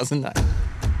 2009.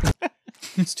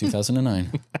 it's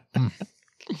 2009.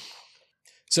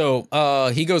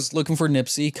 So he goes looking for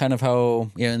Nipsey, kind of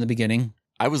how in the beginning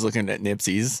I was looking at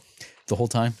Nipsey's the whole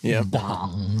time. Yeah.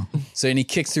 Bong. So and he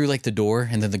kicks through like the door,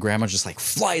 and then the grandma just like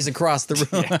flies across the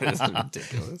room. Yeah, that's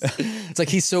ridiculous. It's like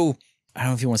he's so, I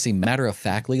don't know if you want to say matter of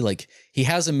factly, like he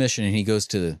has a mission and he goes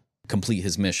to complete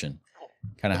his mission.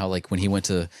 Kind of how like when he went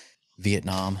to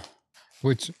Vietnam.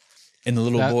 Which And the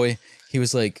little boy, he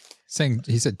was like saying,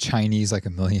 he said Chinese like a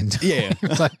million times. Yeah.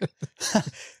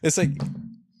 It's like,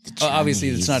 obviously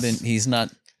it's not he's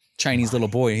not Chinese little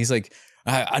boy. He's like,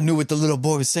 I knew what the little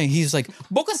boy was saying. He's like,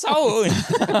 Bokasao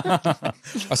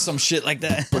or some shit like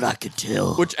that. But I could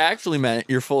tell. Which actually meant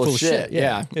you're full of shit.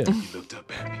 Yeah. He looked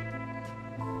up at me.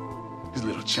 His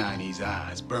little Chinese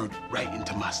eyes burned right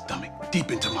into my stomach,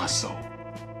 deep into my soul.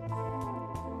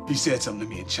 He said something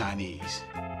to me in Chinese.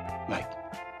 Like,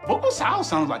 Bokasao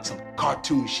sounds like some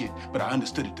cartoon shit, but I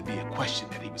understood it to be a question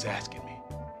that he was asking me.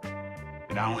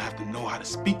 And I don't have to know how to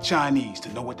speak Chinese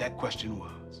to know what that question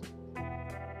was.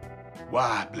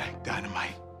 Why, Black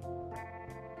Dynamite?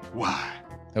 Why?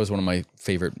 That was one of my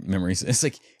favorite memories. It's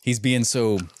like he's being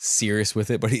so serious with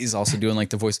it, but he's also doing like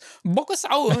the voice.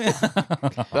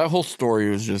 That whole story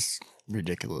was just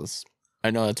ridiculous.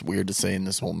 I know that's weird to say in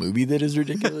this whole movie that is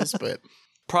ridiculous, but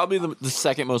probably the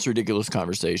second most ridiculous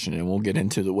conversation, and we'll get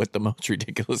into what the most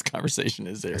ridiculous conversation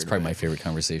is there. That's probably my favorite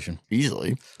conversation.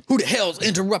 Easily. Who the hell's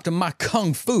interrupting my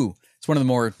kung fu? It's one of the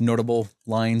more notable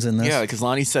lines in this. Yeah, because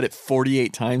Lonnie said it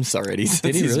 48 times already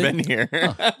since he's been here.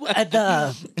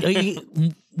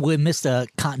 We missed a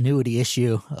continuity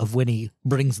issue of when he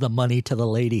brings the money to the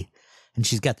lady and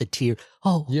she's got the tear.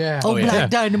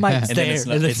 Black Dynamite's there.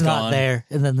 And it's not there.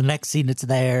 And then the next scene it's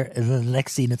there. And then the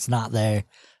next scene it's not there.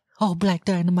 Oh, Black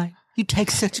Dynamite, you take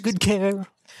such good care.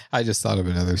 I just thought of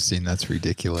another scene that's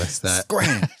ridiculous. That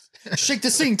Scram. Shake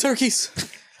the scene, turkeys.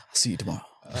 I'll see you tomorrow.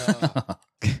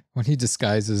 When he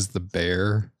disguises the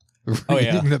bear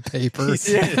reading the paper.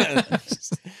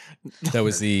 That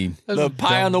was the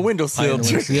pie on the windowsill.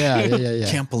 Yeah.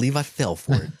 Can't believe I fell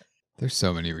for it. There's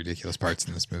so many ridiculous parts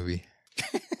in this movie.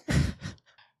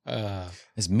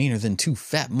 It's meaner than two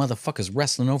fat motherfuckers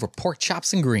wrestling over pork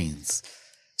chops and greens.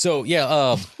 So,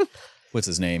 yeah, what's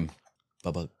his name?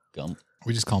 Bubba Gump.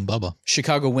 We just call him Bubba.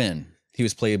 Chicago Win. He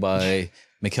was played by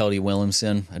McKelty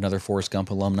Williamson, another Forrest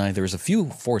Gump alumni. There's a few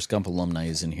Forrest Gump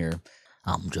alumni in here.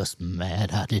 I'm just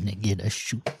mad I didn't get to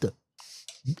shoot the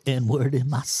N-word in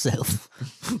myself.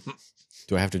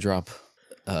 Do I have to drop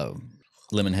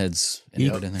Lemonhead's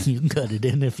input in there? You can cut it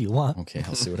in if you want. Okay,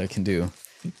 I'll see what I can do.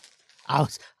 I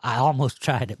almost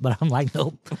tried it, but I'm like,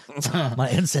 nope. My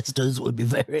ancestors would be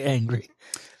very angry.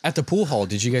 At the pool hall,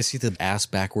 did you guys see the ass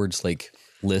backwards like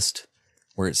list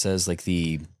where it says like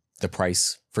the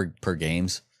price per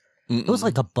games? It was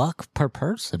like $1 per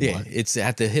person. Yeah, it's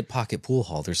at the Hip Pocket Pool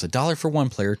Hall. There's $1 for one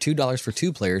player, $2 for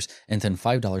two players, and then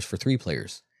 $5 for three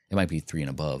players. It might be 3 and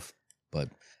above, but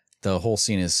the whole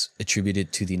scene is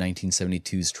attributed to the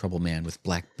 1972's Trouble Man with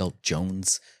Black Belt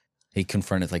Jones. He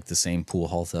confronted like the same pool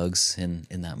hall thugs in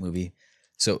that movie.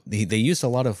 So they used a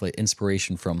lot of like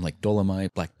inspiration from like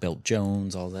Dolomite, Black Belt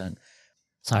Jones, all that.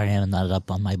 Sorry, I'm not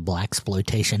up on my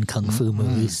blaxploitation kung fu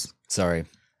movies. Sorry.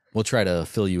 We'll try to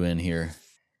fill you in here.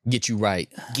 Get you right.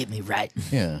 Get me right.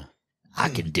 Yeah. I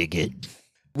can dig it.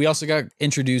 We also got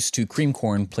introduced to Cream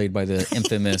Corn, played by the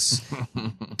infamous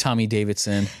Tommy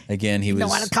Davidson. Again, he was... You know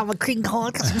why I call me Cream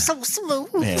Corn? Because I'm so smooth.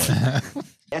 Yeah.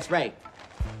 That's right.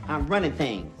 I'm running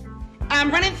things. I'm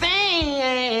running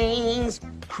things.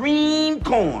 Cream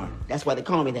Corn. That's why they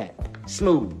call me that.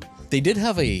 Smooth. They did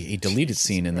have a deleted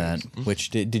scene in that, which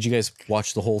did you guys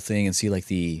watch the whole thing and see like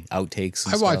the outtakes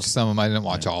and I watched some of them. I didn't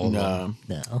watch all of them.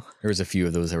 No. There was a few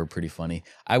of those that were pretty funny.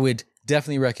 I would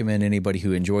definitely recommend anybody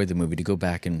who enjoyed the movie to go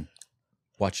back and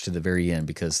watch to the very end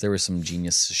because there were some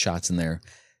genius shots in there.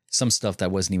 Some stuff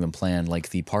that wasn't even planned, like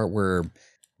the part where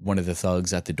one of the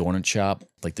thugs at the donut shop,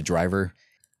 like the driver,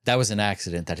 that was an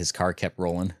accident that his car kept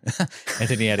rolling. And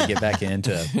then he had to get back in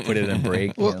to put it in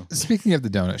brake. Well, speaking of the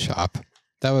donut shop,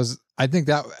 I think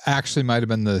that actually might have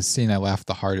been the scene I laughed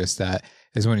the hardest at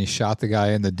is when he shot the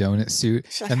guy in the donut suit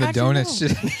and the donuts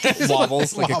just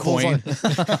wobbles like a coin.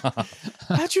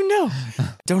 How'd you know?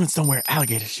 Donuts don't wear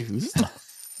alligator shoes.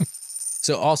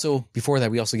 So also before that,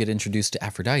 we also get introduced to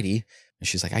Aphrodite and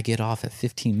she's like, I get off at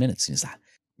 15 minutes. And he's like,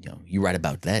 you right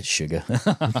about that, sugar.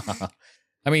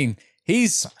 I mean,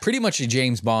 he's pretty much a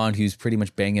James Bond who's pretty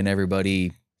much banging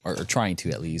everybody or trying to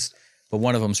at least. But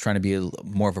one of them's trying to be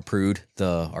more of a prude,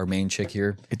 our main chick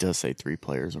here. It does say 3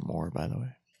 players or more, by the way.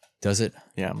 Does it?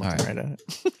 Yeah, I'm looking right at it.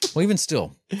 Well, even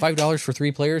still, $5 for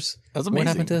 3 players? That's amazing. What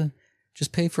happened to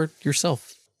just pay for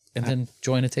yourself and then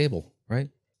join a table, right?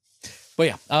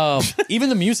 But yeah, even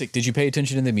the music. Did you pay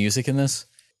attention to the music in this?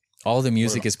 All the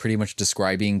music is pretty much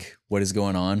describing what is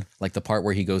going on. Like the part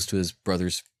where he goes to his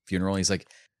brother's funeral. He's like,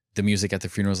 the music at the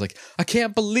funeral is like, I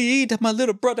can't believe that my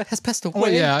little brother has passed away.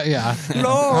 Oh, yeah. I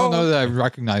don't know that I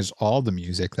recognize all the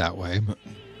music that way.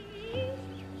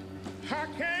 I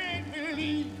can't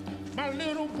believe my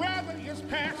little brother has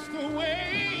passed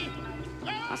away.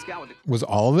 My Was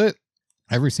all of it?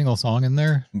 Every single song in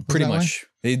there? Pretty much.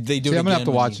 They do. See, it I'm gonna have again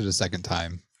to when watch it a second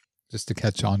time just to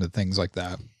catch on to things like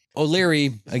that.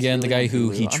 O'Leary, again, the guy who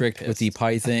he tricked with the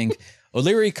pie thing.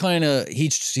 O'Leary kind of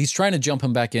he's trying to jump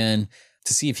him back in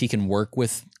to see if he can work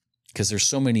with, because there's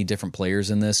so many different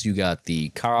players in this. You got the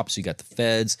cops, you got the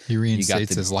feds. He reinstates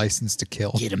you got his license to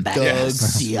kill. Get him back. thugs,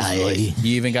 CIA.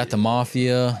 You even got the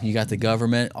mafia. You got the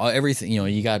government. Everything.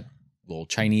 You got little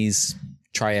Chinese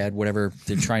triad, whatever.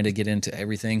 They're trying to get into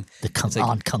everything.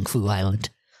 On Kung Fu Island.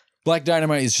 Black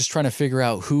Dynamite is just trying to figure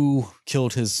out who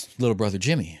killed his little brother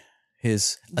Jimmy,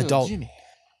 his adult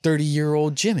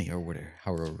 30-year-old Jimmy, or whatever,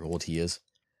 however old he is.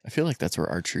 I feel like that's where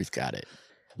R-Truth got it.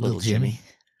 Little Jimmy.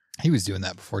 He was doing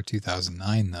that before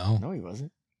 2009, though. No, he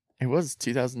wasn't. It was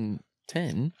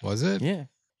 2010. Was it? Yeah.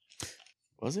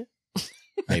 Was it?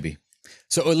 Maybe.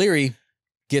 So O'Leary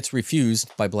gets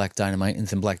refused by Black Dynamite, and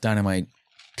then Black Dynamite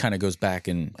kind of goes back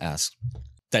and asks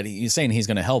that he's saying he's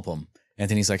going to help him. And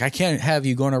then he's like, I can't have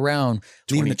you going around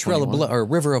leaving the trail of blood or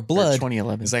river of blood.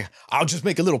 2011. He's like, I'll just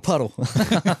make a little puddle.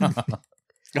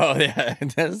 Oh, yeah.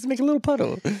 Let's make a little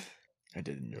puddle. I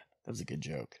didn't. That was a good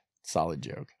joke. Solid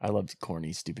joke. I loved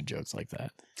corny, stupid jokes like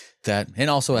that. That, and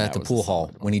also at That the was pool a hall,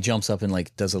 solid one. when he jumps up and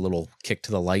like does a little kick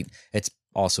to the light, it's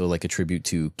also like a tribute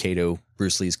to Kato,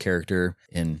 Bruce Lee's character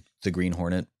in The Green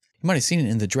Hornet. You might have seen it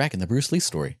in The Dragon, the Bruce Lee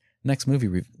story. Next movie,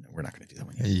 we're not going to do that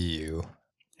one yet.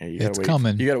 Yeah, It's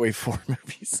coming. You got to wait 4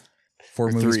 movies. 4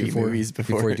 Or movies 3 before, movies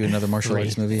before we do another martial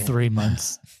arts movie. 3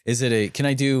 months. Is it can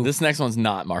I do? This next one's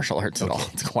not martial arts at all.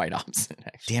 It's quite opposite,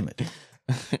 actually. Damn it.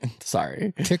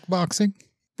 Sorry. Kickboxing?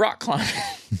 Rock climbing.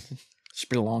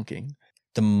 Spelunking.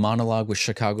 The monologue with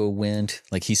Chicago Wind,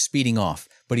 like he's speeding off,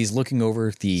 but he's looking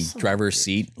over the driver's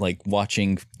seat, like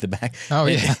watching the back. Oh,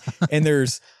 yeah. And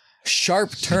there's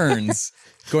sharp turns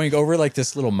going over like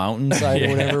this little mountainside or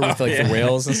whatever with like the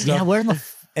rails and stuff. Yeah, where the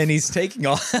And he's taking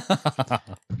off.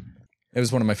 It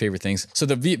was one of my favorite things. So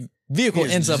the vehicle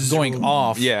ends up going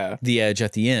off the edge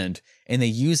at the end, and they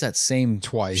use that same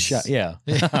twice shot. Yeah.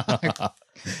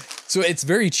 So it's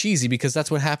very cheesy because that's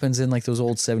what happens in like those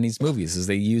old 70s movies is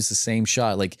they use the same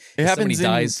shot. Like It if happens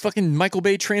somebody dies. in fucking Michael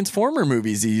Bay Transformer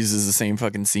movies. He uses the same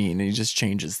fucking scene and he just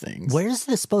changes things. Where's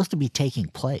this supposed to be taking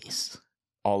place?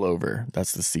 All over.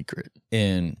 That's the secret.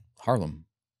 In Harlem.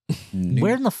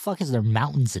 Where in the fuck is there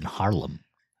mountains in Harlem?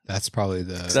 That's probably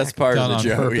the. That's part of done the on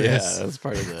joke. purpose. Yeah, that's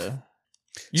part of the.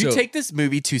 You So- take this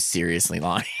movie too seriously,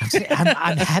 Lonnie.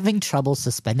 I'm having trouble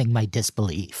suspending my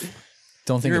disbelief.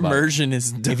 Don't think Your about immersion it.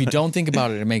 is done. If you don't think about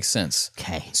it, it makes sense.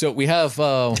 Okay. So we have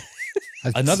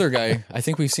another guy. I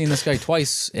think we've seen this guy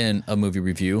twice in a movie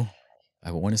review.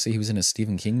 I want to say he was in a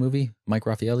Stephen King movie, Mike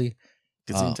Raffaelli.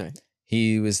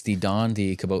 He was the Don, of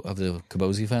the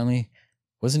Cabozzi family.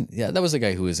 That was the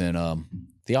guy who was in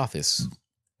The Office.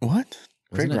 What?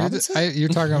 Craig Robinson? You're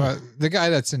talking about the guy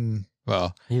that's in,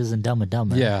 well. He was in Dumb and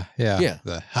Dumber. Yeah. Yeah.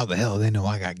 How the hell do they know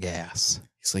I got gas?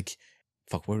 He's like,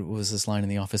 fuck, what was this line in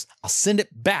The Office? I'll send it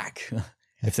back.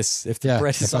 If the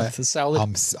bread is off the salad.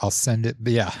 I'll send it.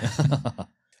 Yeah. All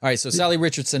right. So Sally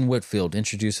Richardson Whitfield,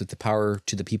 introduced with the Power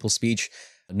to the People speech,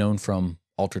 known from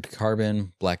Altered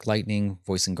Carbon, Black Lightning,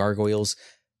 voicing gargoyles.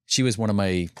 She was one of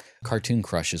my cartoon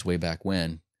crushes way back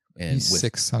when. And You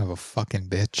sick son of a fucking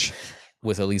bitch.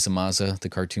 With Elisa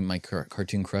Mazza, my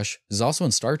cartoon crush. Is also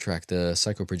in Star Trek, the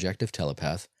psychoprojective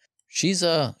telepath. She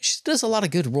does a lot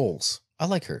of good roles. I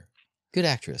like her. Good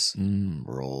actress.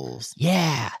 Roles.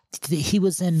 Yeah. He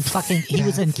was in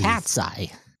Cat's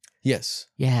Eye. Yes.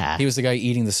 Yeah. He was the guy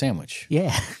eating the sandwich.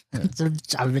 Yeah.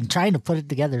 I've been trying to put it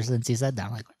together since he said that.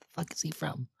 I'm like, what the fuck is he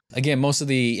from? Again, most of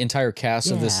the entire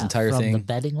cast of this entire from thing. The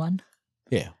betting one?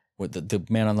 Yeah. What the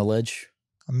man on the ledge?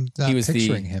 I'm not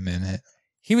picturing him in it.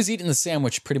 He was eating the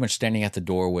sandwich pretty much standing at the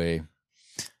doorway.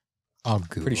 I'll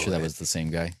Google Pretty sure that it. was the same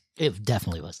guy. It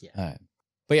definitely was, yeah. All right.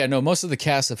 But yeah, no, most of the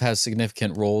cast have had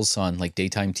significant roles on like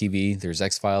daytime TV. There's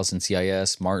X-Files and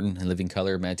CIS, Martin and Living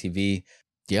Color, Mad TV.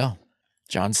 Yeah.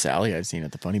 John Sally I've seen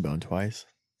at the Funny Bone twice.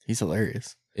 He's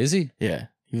hilarious. Is he? Yeah.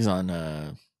 He was on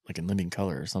like in Living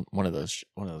Color or something, one of those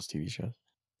TV shows.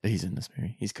 He's in this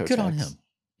movie. He's Coach Good on X. him.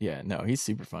 Yeah, no, he's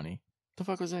super funny. The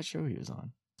fuck was that show he was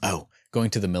on? Oh,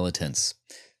 going to the militants.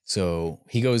 So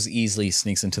he goes easily,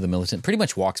 sneaks into the militant, pretty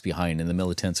much walks behind, and the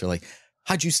militants are like,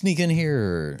 how'd you sneak in here?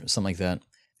 Or something like that.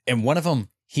 And one of them,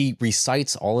 he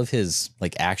recites all of his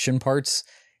like action parts.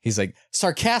 He's like,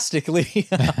 sarcastically.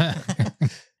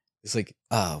 It's like,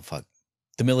 oh, fuck.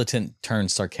 The militant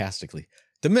turns sarcastically.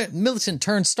 The militant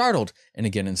turns startled. And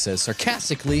again, it says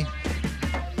sarcastically.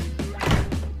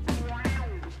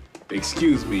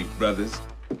 Excuse me, brothers.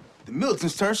 The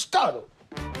militants turned startled.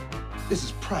 This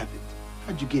is private.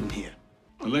 How'd you get in here?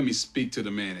 Well, let me speak to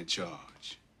the man in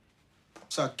charge.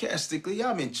 Sarcastically,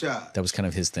 I'm in charge. That was kind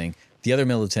of his thing. The other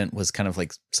militant was kind of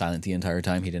like silent the entire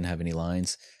time. He didn't have any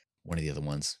lines. One of the other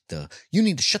ones, you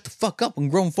need to shut the fuck up when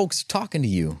grown folks are talking to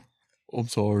you. I'm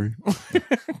sorry.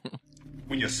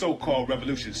 When your so-called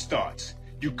revolution starts,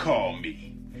 you call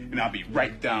me, and I'll be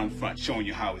right down front showing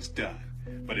you how it's done.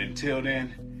 But until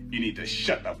then, you need to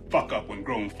shut the fuck up when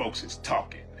grown folks is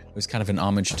talking. It was kind of an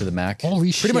homage to the Mac. Holy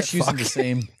Pretty shit, much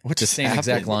using fuck. the same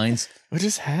exact lines. What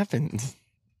just happened?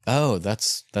 Oh,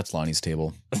 that's Lonnie's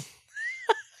table.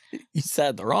 You sat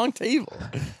at the wrong table.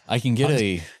 I can get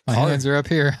My car. hands are up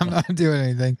here. I'm not doing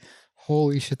anything.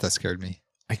 Holy shit, that scared me.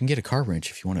 I can get a car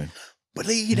wrench if you want to.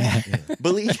 Believe that.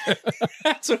 Believe.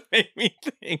 That's what made me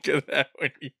think of that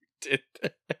when you did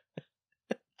that.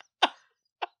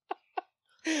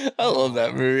 I love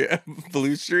that movie,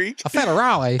 Blue Streak. A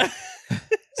federale. Isn't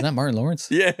that Martin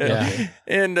Lawrence? Yeah. Yeah.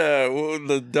 And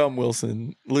the dumb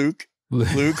Wilson, Luke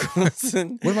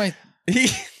Wilson. What am I?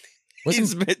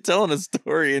 He's been telling a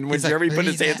story, and when He's like, Jeremy put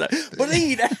his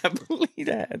 "Believe hands up, believe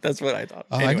that. That's what I thought.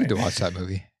 Oh, I need to watch that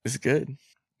movie. It's good.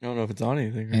 I don't know if it's on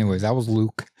anything. Right? Anyways, that was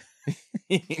Luke.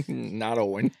 Not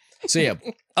Owen. So yeah,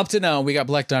 up to now we got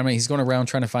Black Dynamite. He's going around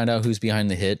trying to find out who's behind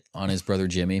the hit on his brother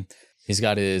Jimmy. He's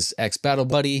got his ex-battle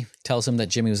buddy, tells him that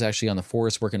Jimmy was actually on the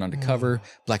force working undercover.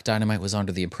 Black Dynamite was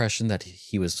under the impression that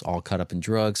he was all caught up in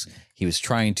drugs. He was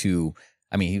trying to,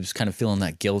 he was kind of feeling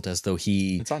that guilt as though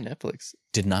It's on Netflix.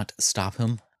 did not stop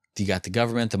him. You got the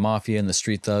government, the mafia, and the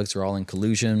street thugs are all in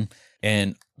collusion.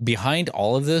 And behind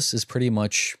all of this is pretty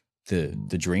much the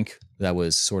drink that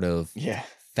was sort of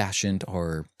fashioned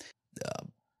or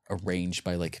arranged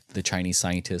by like the Chinese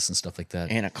scientists and stuff like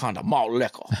that. Anaconda malt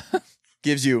liquor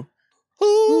gives you.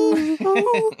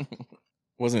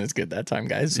 Wasn't as good that time,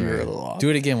 guys. So you're a little off. Do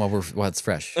it again while it's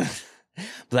fresh.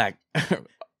 Black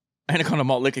Anaconda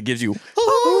malt liquor gives you.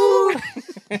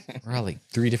 We're all like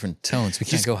 3 different tones. We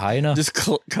can't go high enough. Just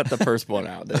cut the first one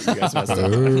out that you guys messed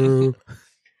up.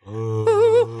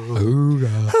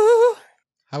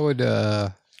 How would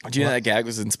Do you know that gag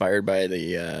was inspired by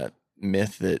the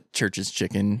myth that Church's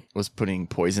Chicken was putting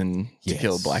poison to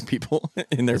kill black people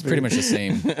in their It's pretty much the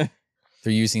same.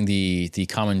 They're using the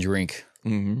common drink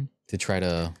to try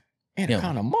to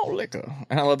Anaconda malt liquor.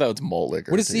 And I love how it's malt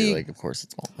liquor. What is so you're the like? Of course,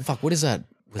 it's malt liquor. Fuck, what is that?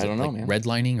 Was I don't it know, like man. red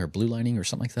lining or blue lining or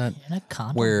something like that?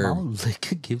 Anaconda Where- malt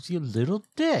liquor gives you a little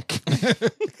dick.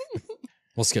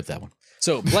 We'll skip that one.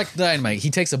 So Black Dynamite, he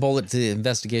takes a bullet to the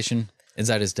investigation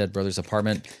inside his dead brother's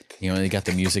apartment. They got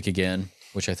the music again,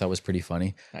 which I thought was pretty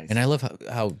funny. Nice. And I love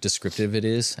how descriptive it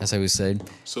is, as I was saying.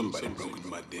 Somebody broke into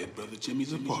my dead brother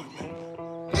Jimmy's apartment.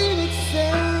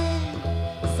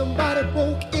 Somebody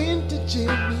broke into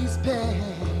Jimmy's bed.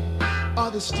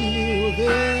 Are they still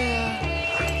there?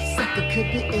 Something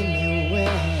could be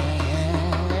anywhere.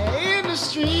 In the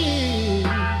streets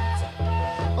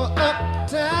or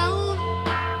uptown.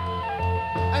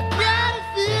 I got a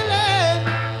feeling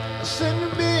I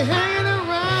shouldn't be hanging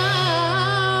around.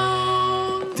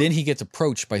 Then he gets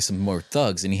approached by some more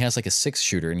thugs, and he has like a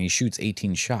 6-shooter, and he shoots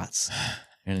 18 shots.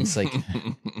 And it's like,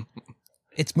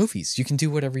 it's movies. You can do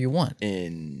whatever you want.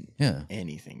 In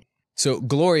anything. So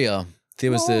Gloria, there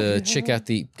was the chick at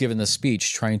giving the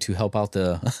speech trying to help out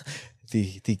the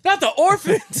Not the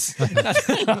orphans.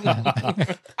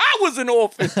 I was an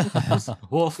orphan.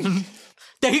 Orphan.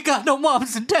 They got no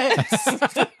moms and dads.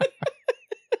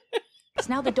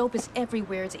 Now the dope is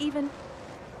everywhere. It's even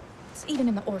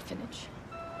in the orphanage.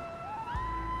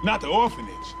 Not the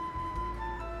orphanage.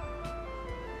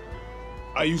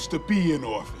 I used to be an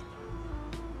orphan.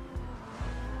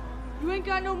 You ain't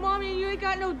got no mommy and you ain't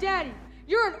got no daddy.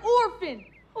 You're an orphan.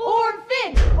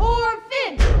 Orphan!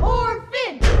 Orphan!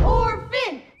 Orphan!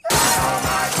 Orphan!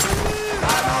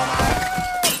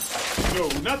 No,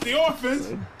 not the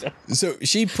orphans. So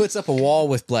she puts up a wall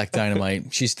with Black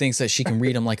Dynamite. She thinks that she can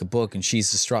read him like a book, and she's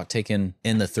distraught taking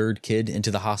in the 3rd kid into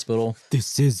the hospital.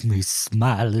 This is me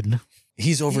smiling.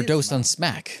 He's overdosed on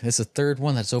smack. It's the 3rd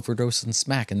one that's overdosed on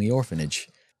smack in the orphanage.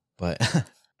 But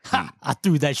Ha! I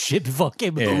threw that shit before I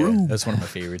came in the room. that's one of my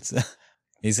favorites.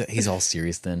 He's all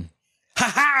serious then.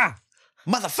 Ha ha!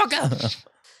 Motherfucker!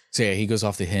 So yeah, he goes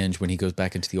off the hinge when he goes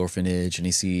back into the orphanage, and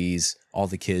he sees all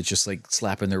the kids just like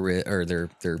slapping their their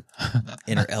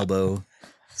inner elbow.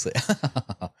 It's like,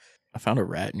 I found a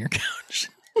rat in your couch.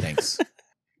 Thanks.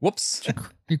 Whoops.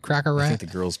 you crack a I rat? think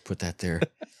the girls put that there.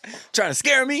 Trying to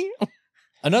scare me.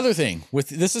 Another thing,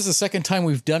 this is the second time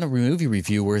we've done a movie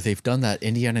review where they've done that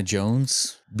Indiana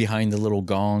Jones behind the little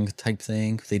gong type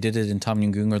thing. They did it in Tom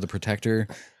Yum-Goong or The Protector,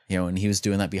 and he was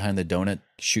doing that behind the donut,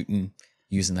 shooting,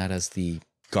 using that as the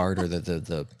guard or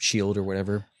the shield or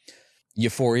whatever.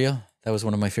 Euphoria, That was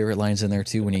one of my favorite lines in there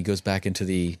too, when he goes back into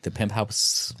the pimp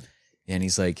house and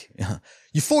he's like,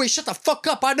 Euphoria, shut the fuck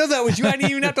up. I know that was you. I didn't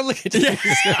even have to look at you.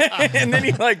 And then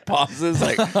he like pauses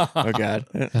like, oh God.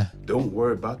 Don't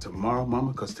worry about tomorrow,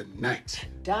 mama, because tonight.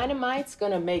 Dynamite's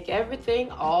gonna make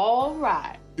everything all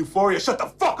right. Euphoria, shut the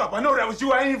fuck up. I know that was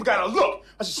you. I ain't even got to look.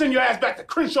 I should send your ass back to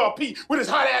Crenshaw Pete with his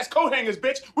hot-ass coat hangers,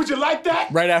 bitch. Would you like that?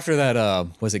 Right after that,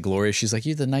 was it Gloria? She's like,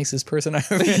 you're the nicest person I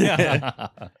ever met. Yeah.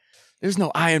 There's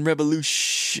no Iron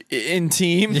Revolution in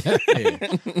team. Yeah.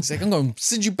 He's like, I'm going to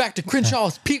send you back to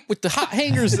Crenshaw's Pete with the hot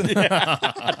hangers.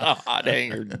 Hot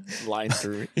hanger line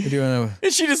through it.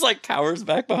 And she just like cowers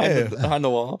back behind the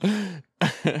wall.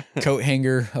 Coat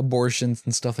hanger abortions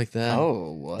and stuff like that.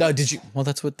 Oh, what? Did you? Well,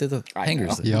 that's what the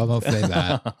hangers. Y'all don't say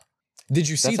that. Did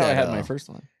you see That's that? How I had my first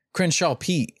one. Crenshaw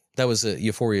Pete. That was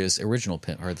Euphoria's original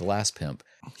pimp, or the last pimp.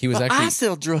 He was actually. I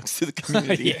sell drugs to the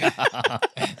community.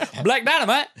 Black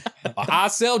Dynamite. I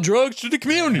sell drugs to the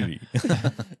community.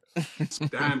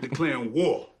 I'm declaring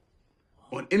war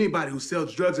on anybody who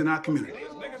sells drugs in our community.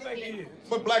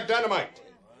 But Black Dynamite,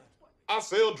 I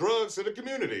sell drugs to the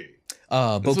community.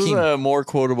 This was a more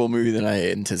quotable movie than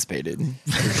I anticipated,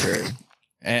 for sure.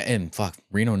 And fuck,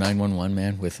 Reno 911,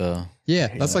 man, with Yeah,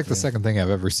 that's like the second thing I've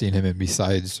ever seen him in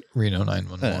besides Reno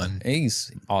 911.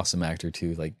 He's an awesome actor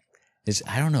too. Like,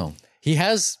 I don't know. He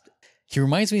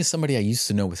reminds me of somebody I used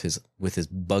to know with his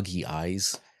buggy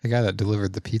eyes. The guy that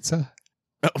delivered the pizza?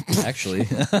 Actually.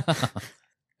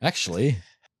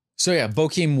 So yeah,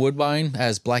 Bokeem Woodbine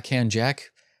as Black Hand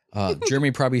Jack. Jeremy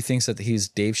probably thinks that he's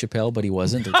Dave Chappelle, but he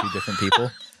wasn't. They're two different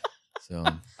people. So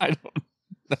I don't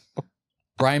know.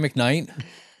 Brian McKnight.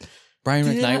 Brian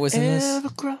McKnight was in this.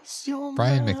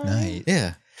 Brian McKnight.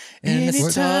 Yeah. And I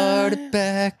started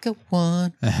back at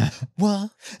one,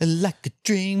 like a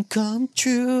dream come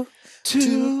true.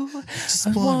 2,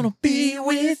 just wanna be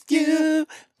with you.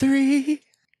 3,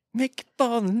 make you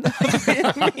fall in love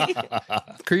with me.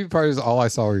 Creepy part is all I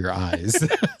saw were your eyes.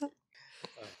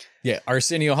 Yeah,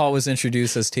 Arsenio Hall was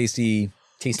introduced as Tasty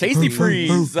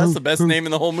Freeze. That's the best name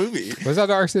in the whole movie. Was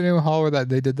that Arsenio Hall where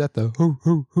they did that though?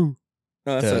 Who?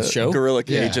 No, that's a show? Gorilla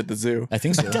Cage at the zoo. I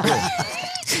think so.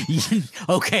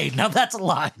 Okay, now that's a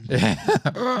lie.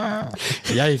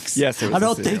 Yikes. Yes, it was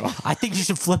I think you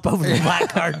should flip over the black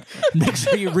card. Make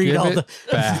sure you read all the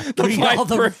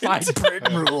fine print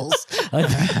rules.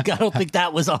 I don't think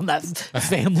that was on that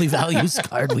family values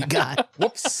card we got.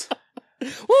 Whoops.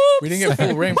 We didn't get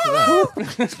full rank for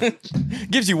that.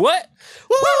 Gives you what?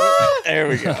 There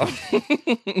we go.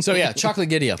 So yeah, Chocolate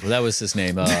Giddy Up. That was his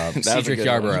name. Cedric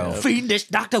Yarborough. Fiendish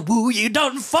Dr. Wu, you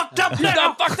done fucked up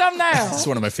now. That's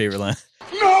one of my favorite lines.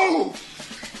 No!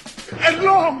 At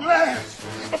long last,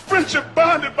 a friendship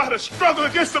bonded by the struggle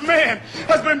against a man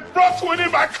has been brought to an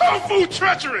end by kung fu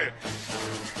treachery.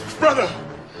 Brother,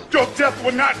 your death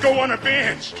will not go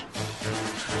unavenged.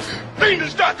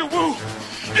 Fiendish Dr. Wu,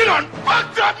 you done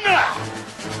fucked up now!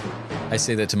 I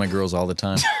say that to my girls all the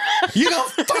time. You done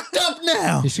fucked up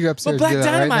now! You should go upstairs Black and do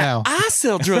that right Dynamite, now. I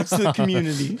sell drugs to the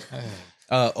community.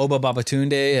 Oba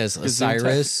Babatunde as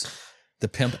Osiris, the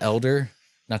Pimp Elder.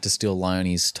 Not to steal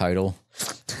Lonnie's title.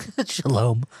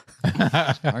 Shalom.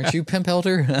 Aren't you Pimp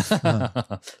Elder?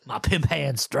 My pimp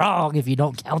hand's strong if you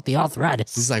don't count the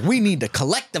arthritis. He's like, we need to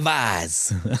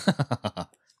collectivize.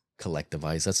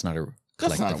 Collectivize. That's not a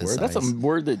That's not a word. That's a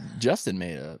word that Justin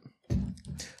made up.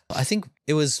 I think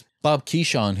it was Bob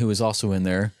Keyshawn who was also in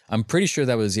there. I'm pretty sure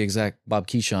that was the exact Bob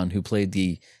Keyshawn who played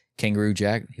the Kangaroo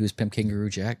Jack. He was Pimp Kangaroo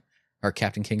Jack or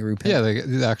Captain Kangaroo Pimp. Yeah,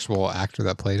 the actual actor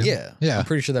that played him. Yeah. I'm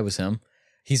pretty sure that was him.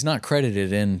 He's not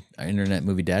credited in Internet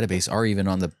Movie Database or even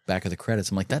on the back of the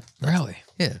credits. I'm like, that's really?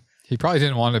 Yeah. He probably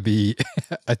didn't want to be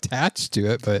attached to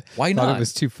it, but why thought not? It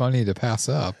was too funny to pass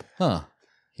up. Huh.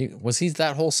 Was he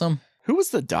that wholesome? Who was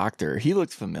the doctor? He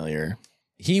looked familiar.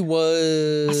 He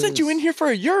was... I sent you in here for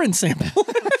a urine sample.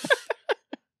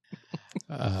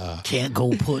 Can't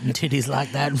go putting titties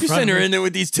like that in You front send of her me. in there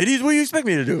with these titties? What do you expect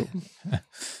me to do?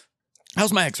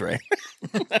 How's my x-ray?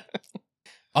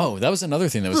 Oh, that was another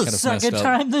thing that was The kind of messed second up.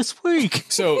 time this week.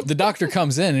 So the doctor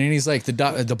comes in and he's like,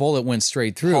 the bullet went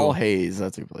straight through. Paul Hayes,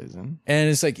 that's who plays him. And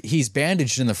it's like he's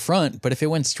bandaged in the front, but if it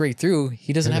went straight through,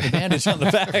 he doesn't have a bandage on the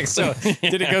back. So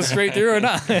did it go straight through or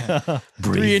not?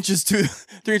 3 inches to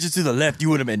the left, you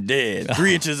would have been dead.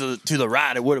 3 inches to the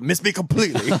right, it would have missed me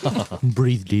completely.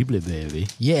 Breathe deeply, baby.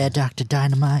 Yeah, Dr.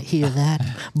 Dynamite, hear that?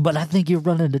 But I think you're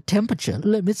running a temperature.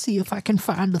 Let me see if I can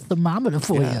find a thermometer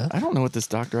for you. I don't know what this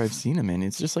doctor I've seen him in.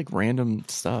 It's just like random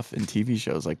stuff in TV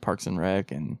shows like Parks and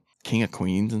Rec and King of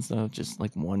Queens and stuff. Just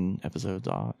like one episode's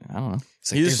off. I don't know. Like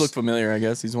He just looked familiar, I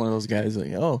guess. He's one of those guys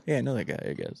like, oh, yeah, I know that guy,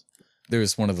 I guess.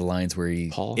 there's one of the lines where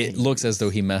it looks as though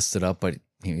he messed it up, but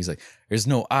he's like, "There's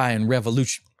no I in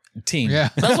revolution." Yeah,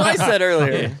 that's what I said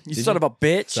earlier. You son of a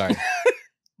bitch. Sorry.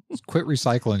 Quit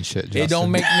recycling shit, Justin. It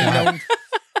don't make me know.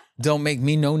 Don't make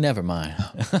me know. Never mind.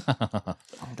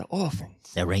 The orphans.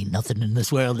 There ain't nothing in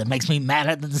this world that makes me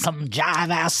madder than some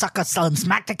jive-ass sucker selling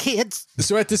smack to kids.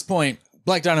 So at this point,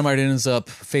 Black Dynamite ends up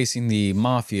facing the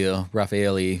mafia.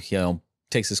 Raffaele,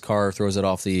 takes his car, throws it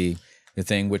off the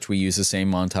thing, which we use the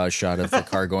same montage shot of the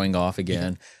car going off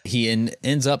again. He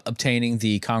ends up obtaining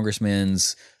the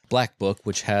congressman's black book,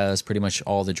 which has pretty much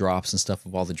all the drops and stuff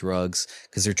of all the drugs,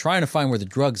 because they're trying to find where the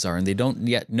drugs are, and they don't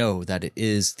yet know that it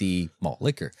is the malt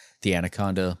liquor, the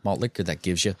Anaconda malt liquor that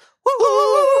gives you.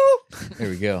 There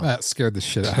we go. That scared the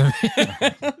shit out of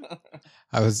me.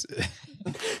 I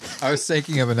was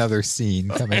thinking of another scene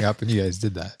coming up, and you guys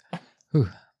did that. Whew.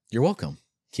 You're welcome.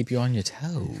 Keep you on your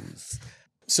toes.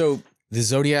 So the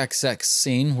Zodiac sex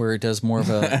scene where it does more of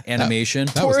a animation.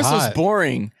 That was Taurus was hot.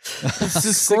 boring. This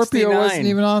is Scorpio 69. wasn't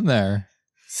even on there.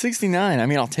 69. I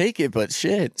mean, I'll take it, but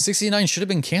shit. 69 should have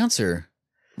been Cancer.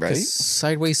 Right?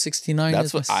 Sideways 69 That's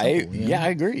is what my soul, I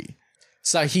agree.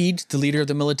 Sahid, the leader of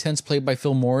the militants, played by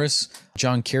Phil Morris.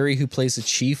 John Kerry, who plays the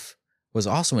chief, was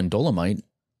also in Dolomite.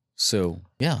 So,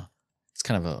 yeah, it's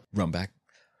kind of a run back.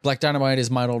 Black Dynamite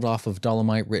is modeled off of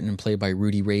Dolomite, written and played by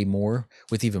Rudy Ray Moore,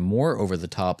 with even more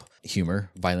over-the-top humor,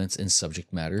 violence, and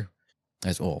subject matter.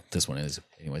 This one is.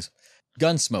 Anyways.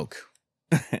 Gunsmoke.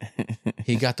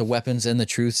 He got the weapons and the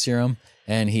truth serum,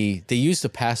 and they used a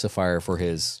pacifier for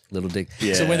his little dick.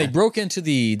 Yeah. So when they broke into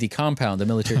the compound, the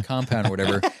military compound or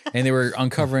whatever, and they were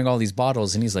uncovering all these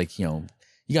bottles, and he's like, you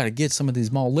got to get some of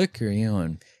these malt liquor,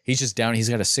 and he's just down. He's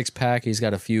got a 6-pack. He's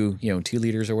got a few, 2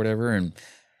 liters or whatever, and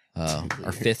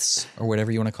or fifths or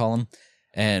whatever you want to call them.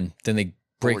 And then they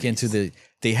break 40s. into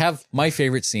they have my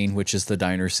favorite scene, which is the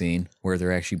diner scene where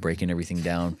they're actually breaking everything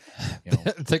down.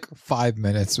 It took 5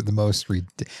 minutes with the most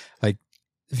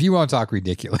if you want to talk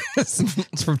ridiculous,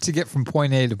 to get from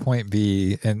point A to point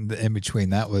B and the in between,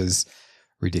 that was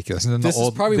ridiculous. And then This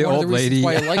is probably one of the reasons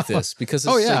why I like this, because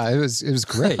it's it was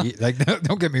great. Like,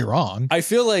 don't get me wrong. I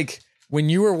feel like when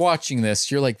you were watching this,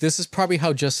 you're like, this is probably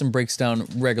how Justin breaks down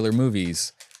regular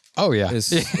movies. Oh yeah,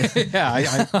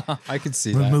 yeah. I could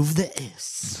see that. Remove the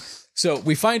S. So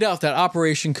we find out that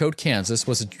Operation Code Kansas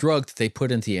was a drug that they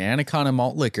put into the Anaconda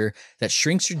malt liquor that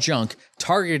shrinks your junk,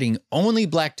 targeting only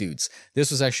black dudes.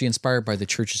 This was actually inspired by the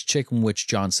church's chicken, which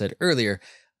John said earlier.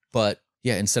 But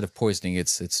yeah, instead of poisoning,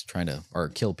 it's trying to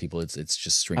kill people. It's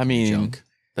just shrinking your junk.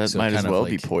 That might as well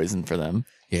be poison for them.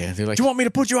 Yeah, they're like, do you want me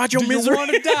to put you out your misery? Do you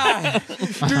want to die?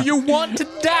 Do you want to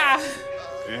die?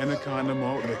 Anaconda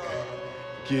malt liquor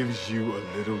gives you a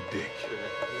little dick.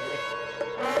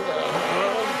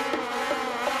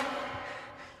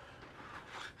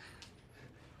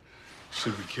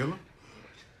 Should we kill him?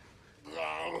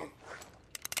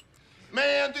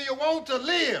 Man, do you want to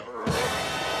live?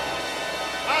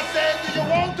 I said, do you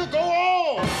want to go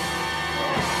on?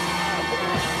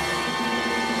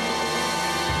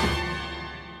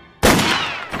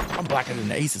 I'm blacker than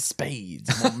the ace of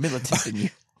spades. I'm more militant than you.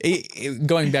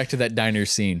 Going back to that diner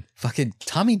scene, fucking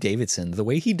Tommy Davidson, the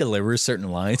way he delivers certain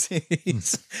lines,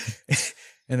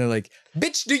 and they're like,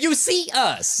 "Bitch, do you see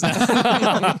us?"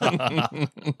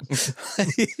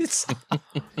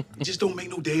 It just don't make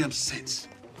no damn sense.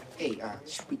 Hey,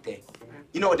 sweet thing.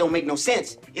 You know it don't make no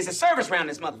sense. It's a service round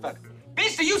this motherfucker.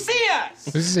 Bitch, do you see us?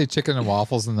 Did you say chicken and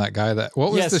waffles and that guy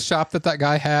what was the shop that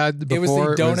guy had before? It was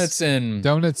the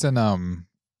donuts and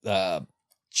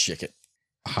chicken.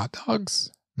 Hot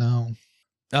dogs? No.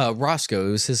 Roscoe,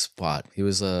 it was his spot. He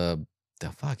was what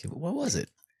was it?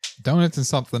 Donuts and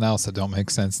something else that don't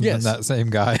make sense. And then that same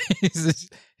guy, he's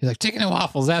like, chicken and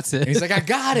waffles, that's it. And he's like, I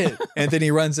got it. And then he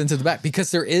runs into the back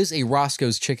because there is a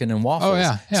Roscoe's Chicken and Waffles. Oh,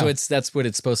 yeah. So that's what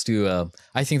it's supposed to,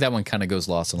 I think that one kind of goes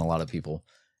lost on a lot of people,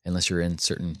 unless you're in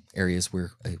certain areas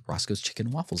where a Roscoe's Chicken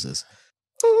and Waffles is.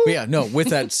 But yeah, no, with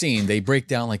that scene, they break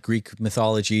down like Greek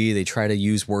mythology. They try to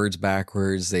use words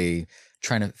backwards. They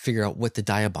trying to figure out what the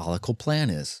diabolical plan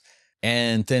is.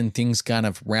 And then things kind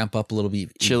of ramp up a little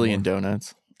bit. Chili and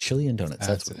donuts. Chili and donuts.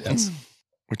 That's what it is.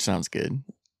 Which sounds good.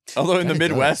 Although in the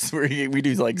Midwest, we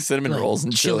do like cinnamon rolls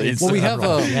and chilies. Well, we have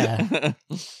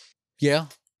yeah.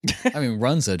 I mean,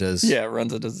 Runza does. Yeah,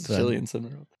 Runza does chili and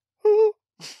cinnamon rolls.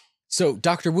 So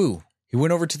Dr. Wu, he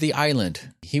went over to the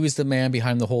island. He was the man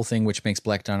behind the whole thing, which makes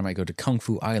Black Dynamite go to Kung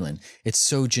Fu Island. It's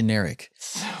so generic.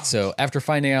 So after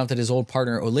finding out that his old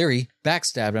partner O'Leary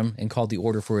backstabbed him and called the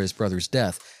order for his brother's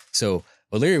death. So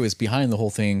O'Leary was behind the whole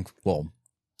thing. Well,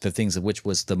 the things of which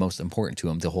was the most important to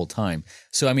him the whole time.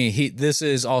 So, I mean, this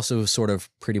is also sort of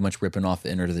pretty much ripping off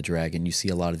Enter the Dragon. You see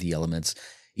a lot of the elements,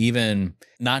 even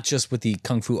not just with the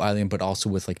Kung Fu Island, but also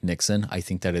with like Nixon. I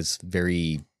think that is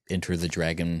very Enter the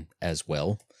Dragon as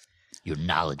well. Your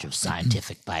knowledge of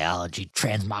scientific biology,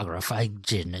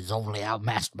 transmogrification, is only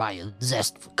outmatched by your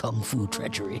zest for kung fu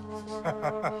treachery.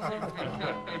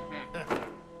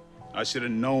 I should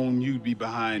have known you'd be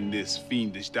behind this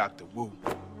fiendish Dr. Wu.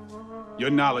 Your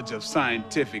knowledge of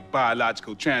scientific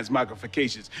biological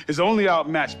transmogrifications is only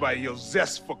outmatched by your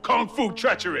zest for kung fu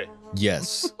treachery.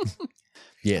 Yes.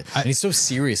 Yeah. And he's so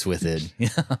serious with it.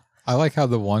 I like how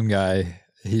the one guy,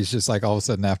 he's just like all of a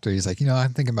sudden after he's like,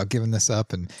 I'm thinking about giving this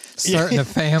up and starting a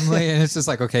family. And it's just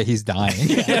like, okay, he's dying.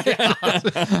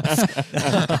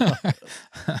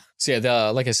 So yeah,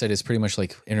 like I said, it's pretty much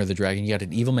like Enter the Dragon. You got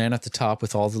an evil man at the top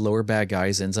with all the lower bad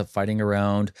guys, ends up fighting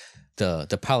around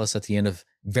the palace at the end of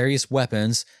various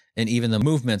weapons, and even the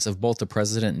movements of both the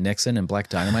President Nixon and Black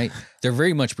Dynamite. They're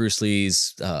very much Bruce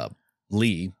Lee's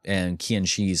Lee and Qian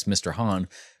Shi's Mr. Han.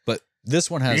 But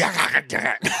this one has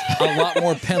a lot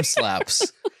more pimp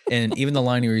slaps. And even the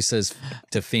line where he says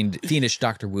to fiendish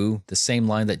Dr. Wu, the same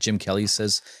line that Jim Kelly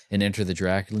says in Enter the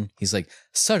Dragon. He's like,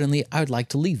 suddenly I would like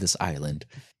to leave this island.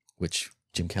 Which,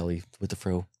 Jim Kelly with the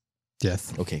fro?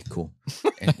 Yes. Okay, cool.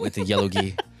 And with the yellow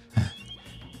gi.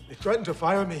 They threatened to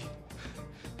fire me.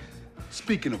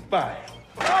 Speaking of fire,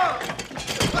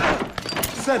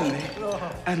 suddenly,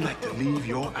 I'd like to leave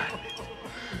your island.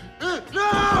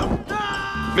 No!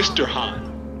 Mr.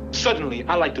 Han, suddenly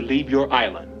I like to leave your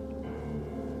island.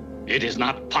 It is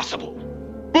not possible.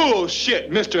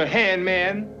 Bullshit, Mr.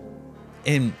 Handman.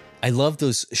 And I love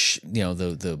those,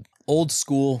 the old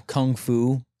school kung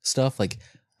fu stuff. Like,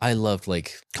 I loved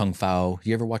like Kung Fu.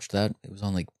 You ever watched that? It was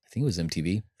on like, I think it was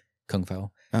MTV. Kung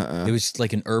Fu. It was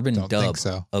like an urban dub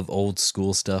of old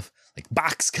school stuff, like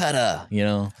Box Cutter.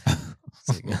 Like,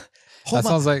 that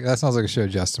sounds like a show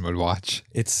Justin would watch.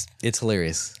 It's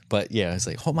hilarious. But yeah, it's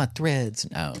like hold my threads.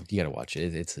 No, you got to watch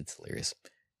it. It's hilarious.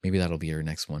 Maybe that'll be our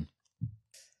next one.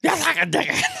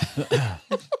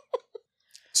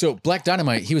 So Black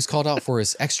Dynamite, he was called out for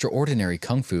his extraordinary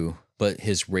kung fu, but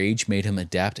his rage made him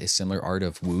adapt a similar art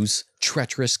of Wu's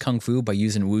treacherous kung fu by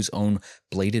using Wu's own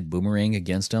bladed boomerang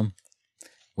against him,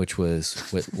 which was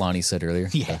what Lonnie said earlier.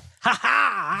 Yeah. Ha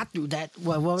ha! I threw that.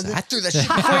 What was it? I threw that shit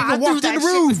before you walked in the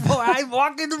room. Before I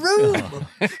walked in the room.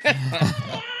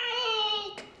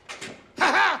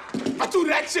 I threw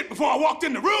that shit before I walked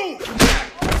in the room.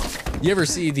 You ever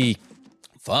see the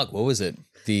what was it?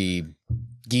 The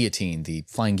guillotine, the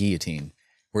flying guillotine,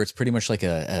 where it's pretty much like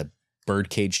a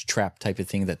birdcage trap type of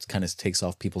thing that kind of takes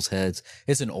off people's heads.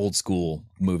 It's an old school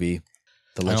movie.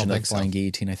 The Legend of the Flying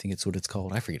Guillotine, I think it's what it's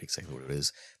called. I forget exactly what it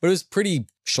is. But it was pretty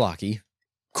schlocky.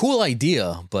 Cool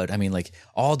idea, but I mean, like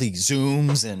all the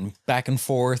zooms and back and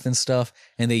forth and stuff.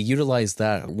 And they utilized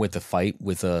that with the fight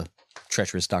with a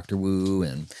treacherous Dr. Wu.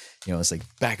 And, it's like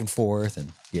back and forth.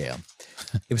 And yeah,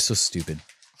 it was so stupid.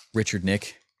 Richard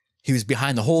Nick, he was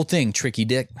behind the whole thing, tricky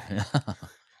dick.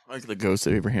 Like the ghost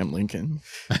of Abraham Lincoln.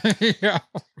 Yeah.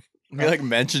 He like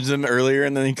mentions him earlier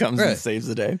and then he comes and saves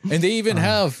the day. And they even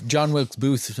have John Wilkes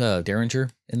Booth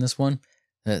Derringer in this one.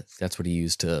 That's what he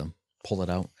used to pull it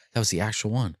out. That was the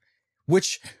actual one,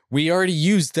 which we already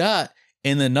used that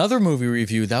in another movie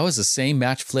review. That was the same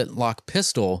match flintlock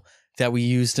pistol that we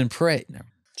used in Prey.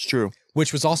 It's true.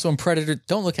 Which was also in Predator.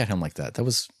 Don't look at him like that. That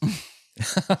was...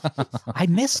 I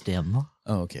missed him.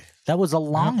 Oh, okay. That was a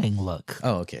longing look.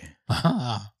 Oh, okay.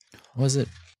 Was it?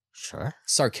 Sure.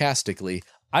 Sarcastically.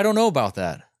 I don't know about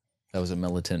that. That was a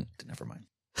militant. Never mind.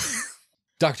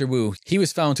 Dr. Wu, he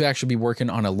was found to actually be working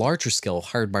on a larger scale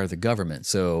hired by the government.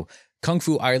 So Kung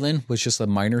Fu Island was just a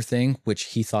minor thing, which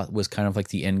he thought was kind of like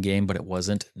the end game, but it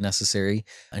wasn't necessary.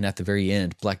 And at the very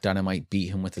end, Black Dynamite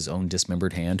beat him with his own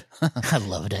dismembered hand. I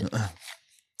loved it.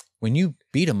 When you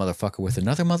beat a motherfucker with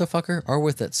another motherfucker or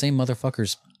with that same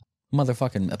motherfucker's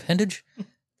motherfucking appendage,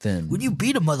 then... When you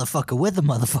beat a motherfucker with a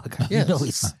motherfucker,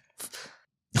 yes.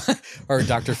 Or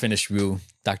Dr.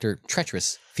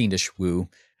 Treacherous Fiendish Wu.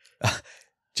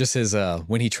 Just his,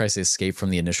 when he tries to escape from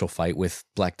the initial fight with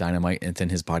Black Dynamite and then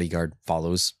his bodyguard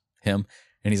follows him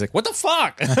and he's like, what the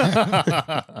fuck?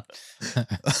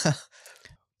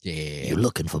 Yeah. You're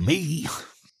looking for me.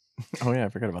 Oh yeah, I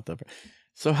forgot about that.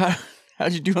 So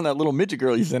how'd you do on that little midget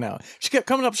girl you sent out? She kept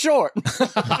coming up short.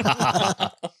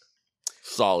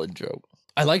 Solid joke.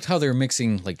 I liked how they're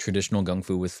mixing like traditional kung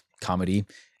fu with comedy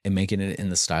and making it in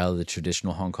the style of the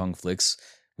traditional Hong Kong flicks,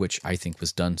 which I think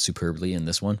was done superbly in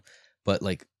this one. But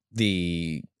like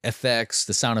the effects,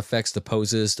 the sound effects, the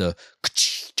poses, like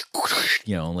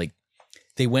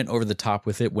they went over the top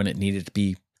with it when it needed to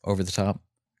be over the top.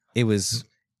 It was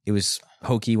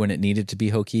hokey when it needed to be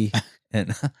hokey.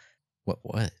 And what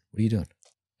are you doing?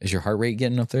 Is your heart rate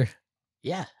getting up there?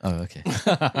 Yeah. Oh, okay.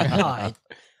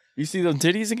 You see those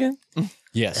titties again?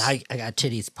 Yes. I got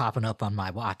titties popping up on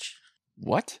my watch.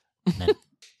 What?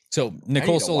 So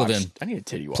Nicole Sullivan I need a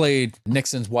titty watch. played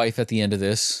Nixon's wife at the end of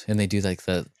this, and they do like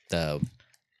the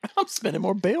I'm spending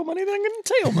more bail money than I'm getting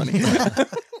tail money.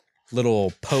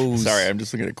 little pose. Sorry, I'm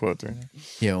just looking at quotes right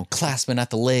now. Clasping at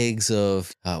the legs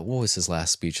of what was his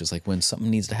last speech? It's like, when something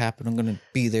needs to happen, I'm going to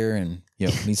be there, and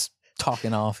he's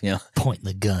talking off, pointing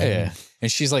the gun. Yeah,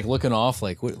 and she's like looking off,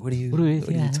 like, what are you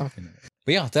talking about?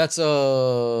 But yeah, that's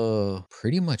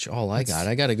pretty much all I got.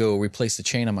 I got to go replace the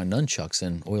chain on my nunchucks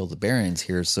and oil the bearings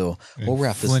here, so we'll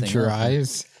wrap this thing up. Flinch your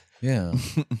eyes. Yeah.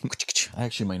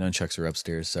 Actually, my nunchucks are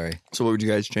upstairs. Sorry. So what would you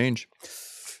guys change?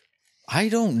 I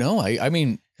don't know. I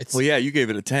mean, well, yeah, you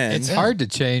gave it a 10. It's hard to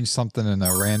change something in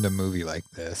a random movie like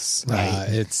this.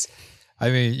 Right.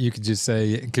 You could just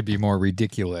say it could be more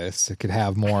ridiculous. It could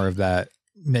have more of that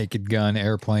Naked Gun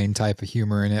airplane type of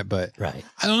humor in it, but right.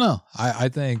 I don't know. I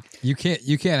think you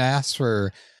can't ask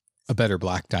for a better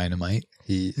Black Dynamite.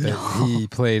 He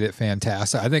played it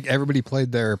fantastic. I think everybody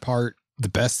played their part the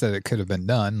best that it could have been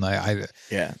done.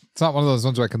 It's not one of those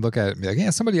ones where I can look at it and be like, yeah,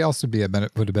 somebody else would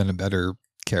have been a better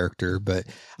character, but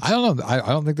I don't know. I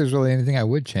don't think there's really anything I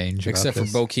would change except for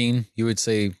Bo Keen. You would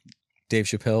say Dave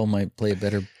Chappelle might play a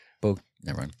better Bo.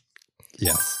 Never mind.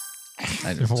 Yes.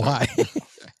 Why?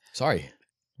 Sorry.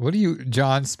 What do you,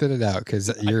 John? Spit it out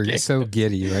because you're so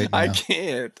giddy right now. I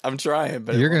can't. I'm trying,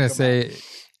 but you're gonna say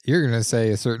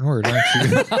a certain word, aren't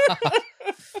you?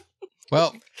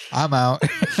 Well, I'm out.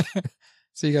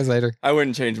 See you guys later. I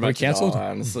wouldn't change much at all,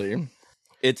 honestly.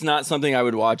 It's not something I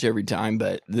would watch every time,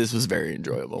 but this was very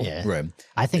enjoyable. Yeah. Right.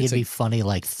 I think it'd be funny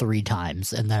like 3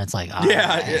 times, and then it's like,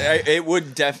 it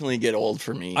would definitely get old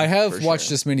for me. I have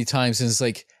watched this many times, and it's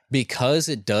like, because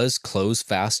it does close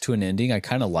fast to an ending, I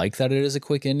kind of like that it is a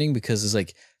quick ending, because it's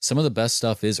like some of the best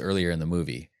stuff is earlier in the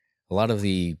movie. A lot of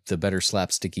the better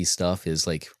slapsticky stuff is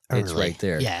like, it's right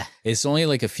there. Yeah. It's only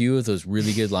like a few of those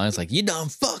really good lines, like, you done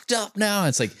fucked up now.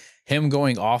 It's like him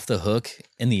going off the hook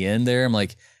in the end there. I'm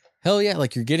like, hell yeah,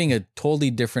 like you're getting a totally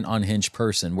different unhinged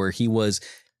person, where he was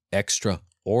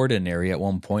extraordinary at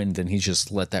one point and then he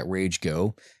just let that rage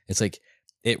go. It's like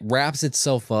it wraps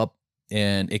itself up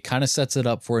and it kind of sets it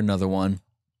up for another one,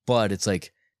 but it's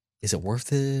like, is it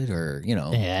worth it? Or,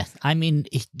 Yeah. I mean,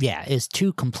 it's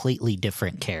 2 completely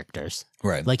different characters.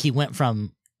 Right. Like he went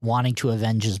from wanting to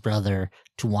avenge his brother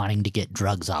to wanting to get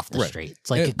drugs off the street. It's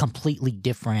like a completely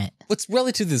different. It's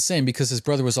relatively the same, because his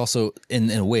brother was also in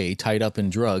a way tied up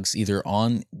in drugs, either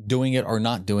on doing it or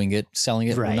not doing it, selling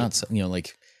it or not.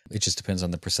 Like it just depends on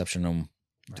the perception of,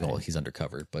 well, he's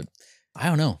undercover. But I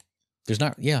don't know. There's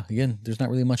not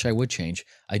really much I would change.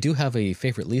 I do have a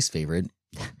favorite, least favorite.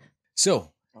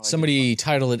 So somebody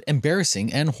titled it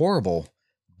 "Embarrassing and Horrible"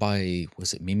 by,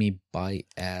 was it Mimi by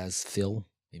As Phil?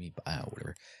 Maybe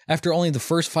whatever. After only the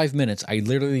first 5 minutes, I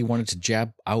literally wanted to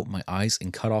jab out my eyes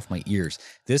and cut off my ears.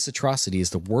 This atrocity is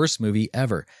the worst movie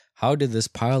ever. How did this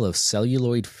pile of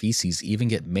celluloid feces even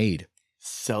get made?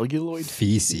 Celluloid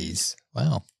feces?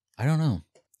 Wow. I don't know.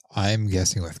 I'm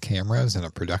guessing with cameras and a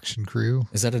production crew.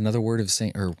 Is that another word of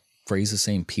saying, or phrase of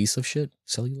saying piece of shit?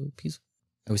 Celluloid piece?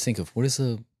 I always think of, what is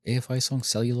the AFI song?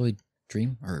 Celluloid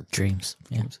Dream? Or Dreams.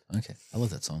 Yeah. Okay. I love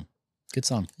that song. Good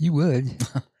song. You would.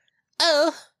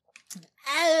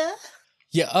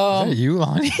 Yeah. Is that you,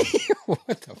 Lonnie?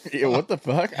 What the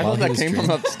fuck? I thought that came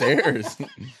from upstairs.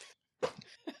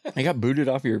 I got booted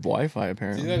off your Wi-Fi,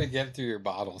 apparently. Do that again through your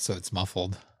bottle so it's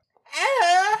muffled.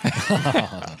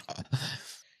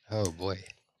 Oh, boy.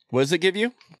 What does it give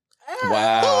you?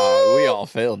 Wow. We all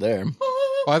failed there.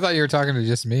 Oh, I thought you were talking to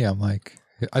just me. I'm like,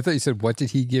 I thought you said, what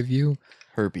did he give you?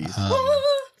 Herpes.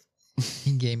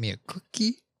 He gave me a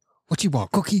cookie. What you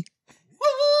want, cookie?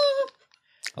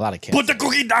 A lot of cats. Put the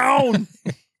cookie down.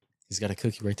 He's got a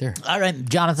cookie right there. All right,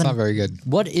 Jonathan. It's not very good.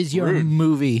 What is your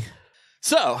movie?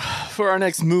 So, for our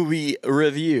next movie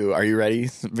review, are you ready?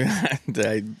 Did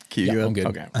I cue you up? I'm good.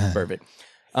 Okay, perfect.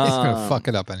 It's going to fuck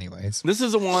it up anyways. This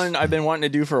is the one I've been wanting to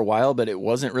do for a while, but it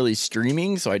wasn't really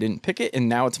streaming, so I didn't pick it, and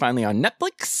now it's finally on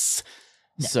Netflix.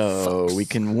 So we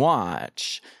can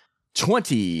watch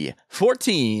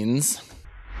 2014's...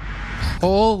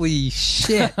 Holy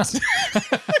shit.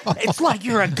 It's like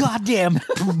you're a goddamn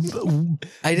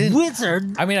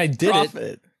wizard. I mean, I did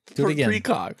it. Do it again.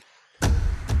 Precog.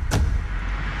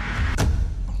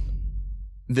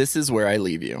 This is where I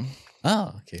leave you.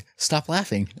 Oh, okay. Stop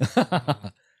laughing.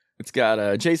 It's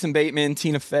got Jason Bateman,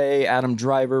 Tina Fey, Adam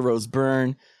Driver, Rose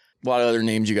Byrne, A lot of other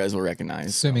names you guys will recognize.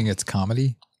 Assuming it's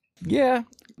comedy. Yeah,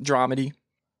 dramedy, a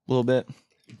little bit.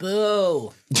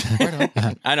 Boo!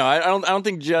 I know. I don't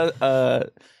think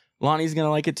Lonnie's gonna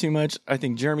like it too much. I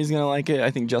think Jeremy's gonna like it.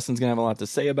 I think Justin's gonna have a lot to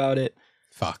say about it.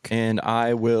 Fuck. And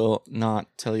I will not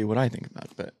tell you what I think about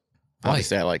it, but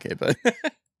obviously I like it. But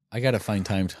I gotta find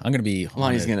time. I'm gonna be.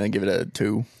 Lonnie's gonna give it a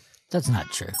 2. That's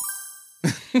not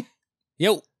true.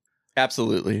 Yo.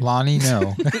 Absolutely. Lonnie,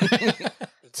 no.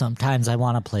 Sometimes I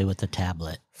want to play with the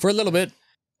tablet. For a little bit.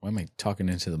 Why am I talking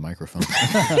into the microphone?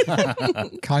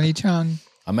 Connie-chan.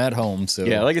 I'm at home, so.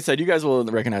 Yeah, like I said, you guys will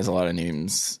recognize a lot of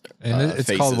names. And it's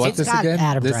faces. called what It's this got again?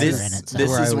 Adam This Driver is, in it, so-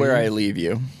 This is where I leave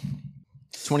you.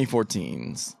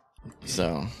 2014's.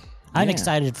 So. I'm yeah.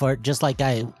 excited for it, just like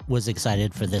I was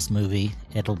excited for this movie.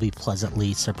 It'll be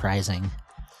pleasantly surprising.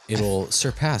 It'll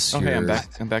surpass Okay, your...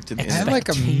 I'm back to the I have like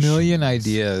a million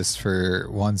ideas for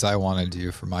ones I want to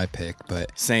do for my pick,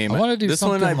 but Same. I want to do this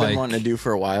something one I've been like wanting to do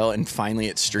for a while, and finally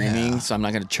it's streaming, so I'm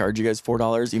not going to charge you guys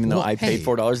 $4, even though Well, I paid hey.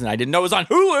 $4 and I didn't know it was on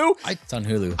Hulu. It's on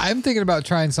Hulu. I'm thinking about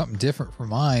trying something different for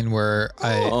mine, where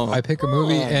I pick a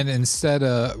movie and instead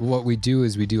of what we do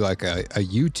is we do like a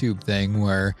YouTube thing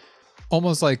where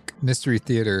almost like Mystery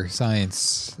Theater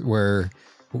Science, where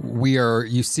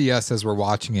you see us as we're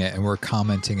watching it and we're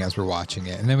commenting as we're watching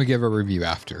it, and then we give a review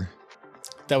after.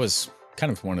 That was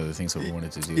kind of one of the things that we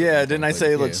wanted to do. Yeah, didn't I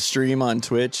say let's stream on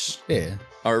Twitch? Yeah.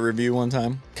 Our review one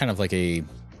time. Kind of like a,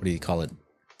 what do you call it?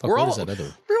 Fuck, We're what all- is that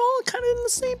other? We're all kind of in the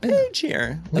same page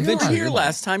here. If you were here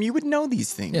last time, you would know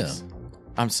these things. Yeah.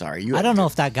 I'm sorry. I don't know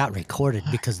if that got recorded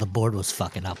because the board was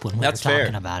fucking up when we That's were talking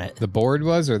fair. about it. The board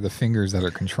was, or the fingers that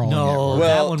are controlling it? No, were?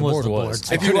 that one was the board.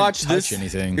 If you watch this,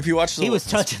 anything. if you watch the He was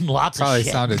touching lots of Probably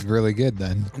shit. sounded really good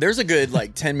then. There's a good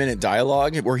like 10-minute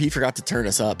dialogue where he forgot to turn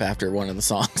us up after one of the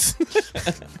songs.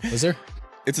 Was there?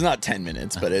 It's not 10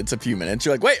 minutes, but it's a few minutes.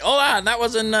 You're like, wait, hold on, that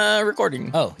wasn't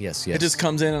recording. Oh, yes. It just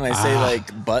comes in and I say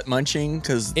like butt munching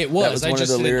because It was. that was I one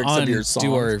just of the didn't lyrics of your song.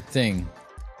 undo our thing.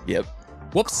 Yep.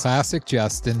 Whoops. Classic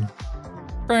Justin.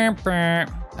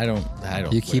 I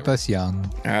don't. You keep us young.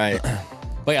 All right.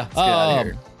 But yeah, Let's get out of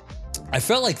here. I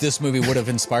felt like this movie would have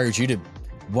inspired you to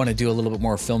want to do a little bit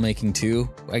more filmmaking too,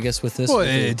 I guess, with this. Well,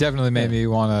 it definitely made me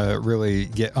want to really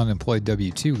get Unemployed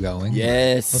W2 going.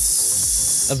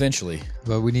 Yes. Eventually.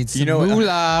 But we need some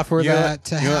moolah for that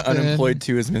to you know what happen. Unemployed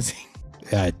 2 is missing?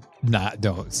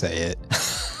 Don't say it.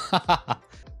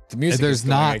 The music There's is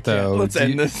going, I not can't. though. Let's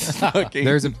end this fucking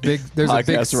There's a big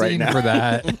podcast right scene now. for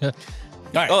that.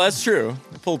 Oh, that's true.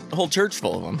 Whole church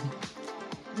full of them.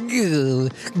 Turn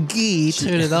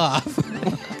it off.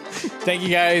 Thank you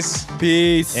guys.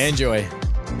 Peace. Enjoy.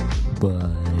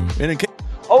 Bye.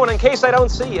 Oh, and in case I don't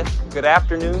see you, good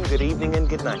afternoon, good evening, and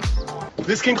good night.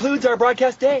 This concludes our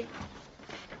broadcast day.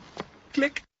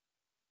 Click.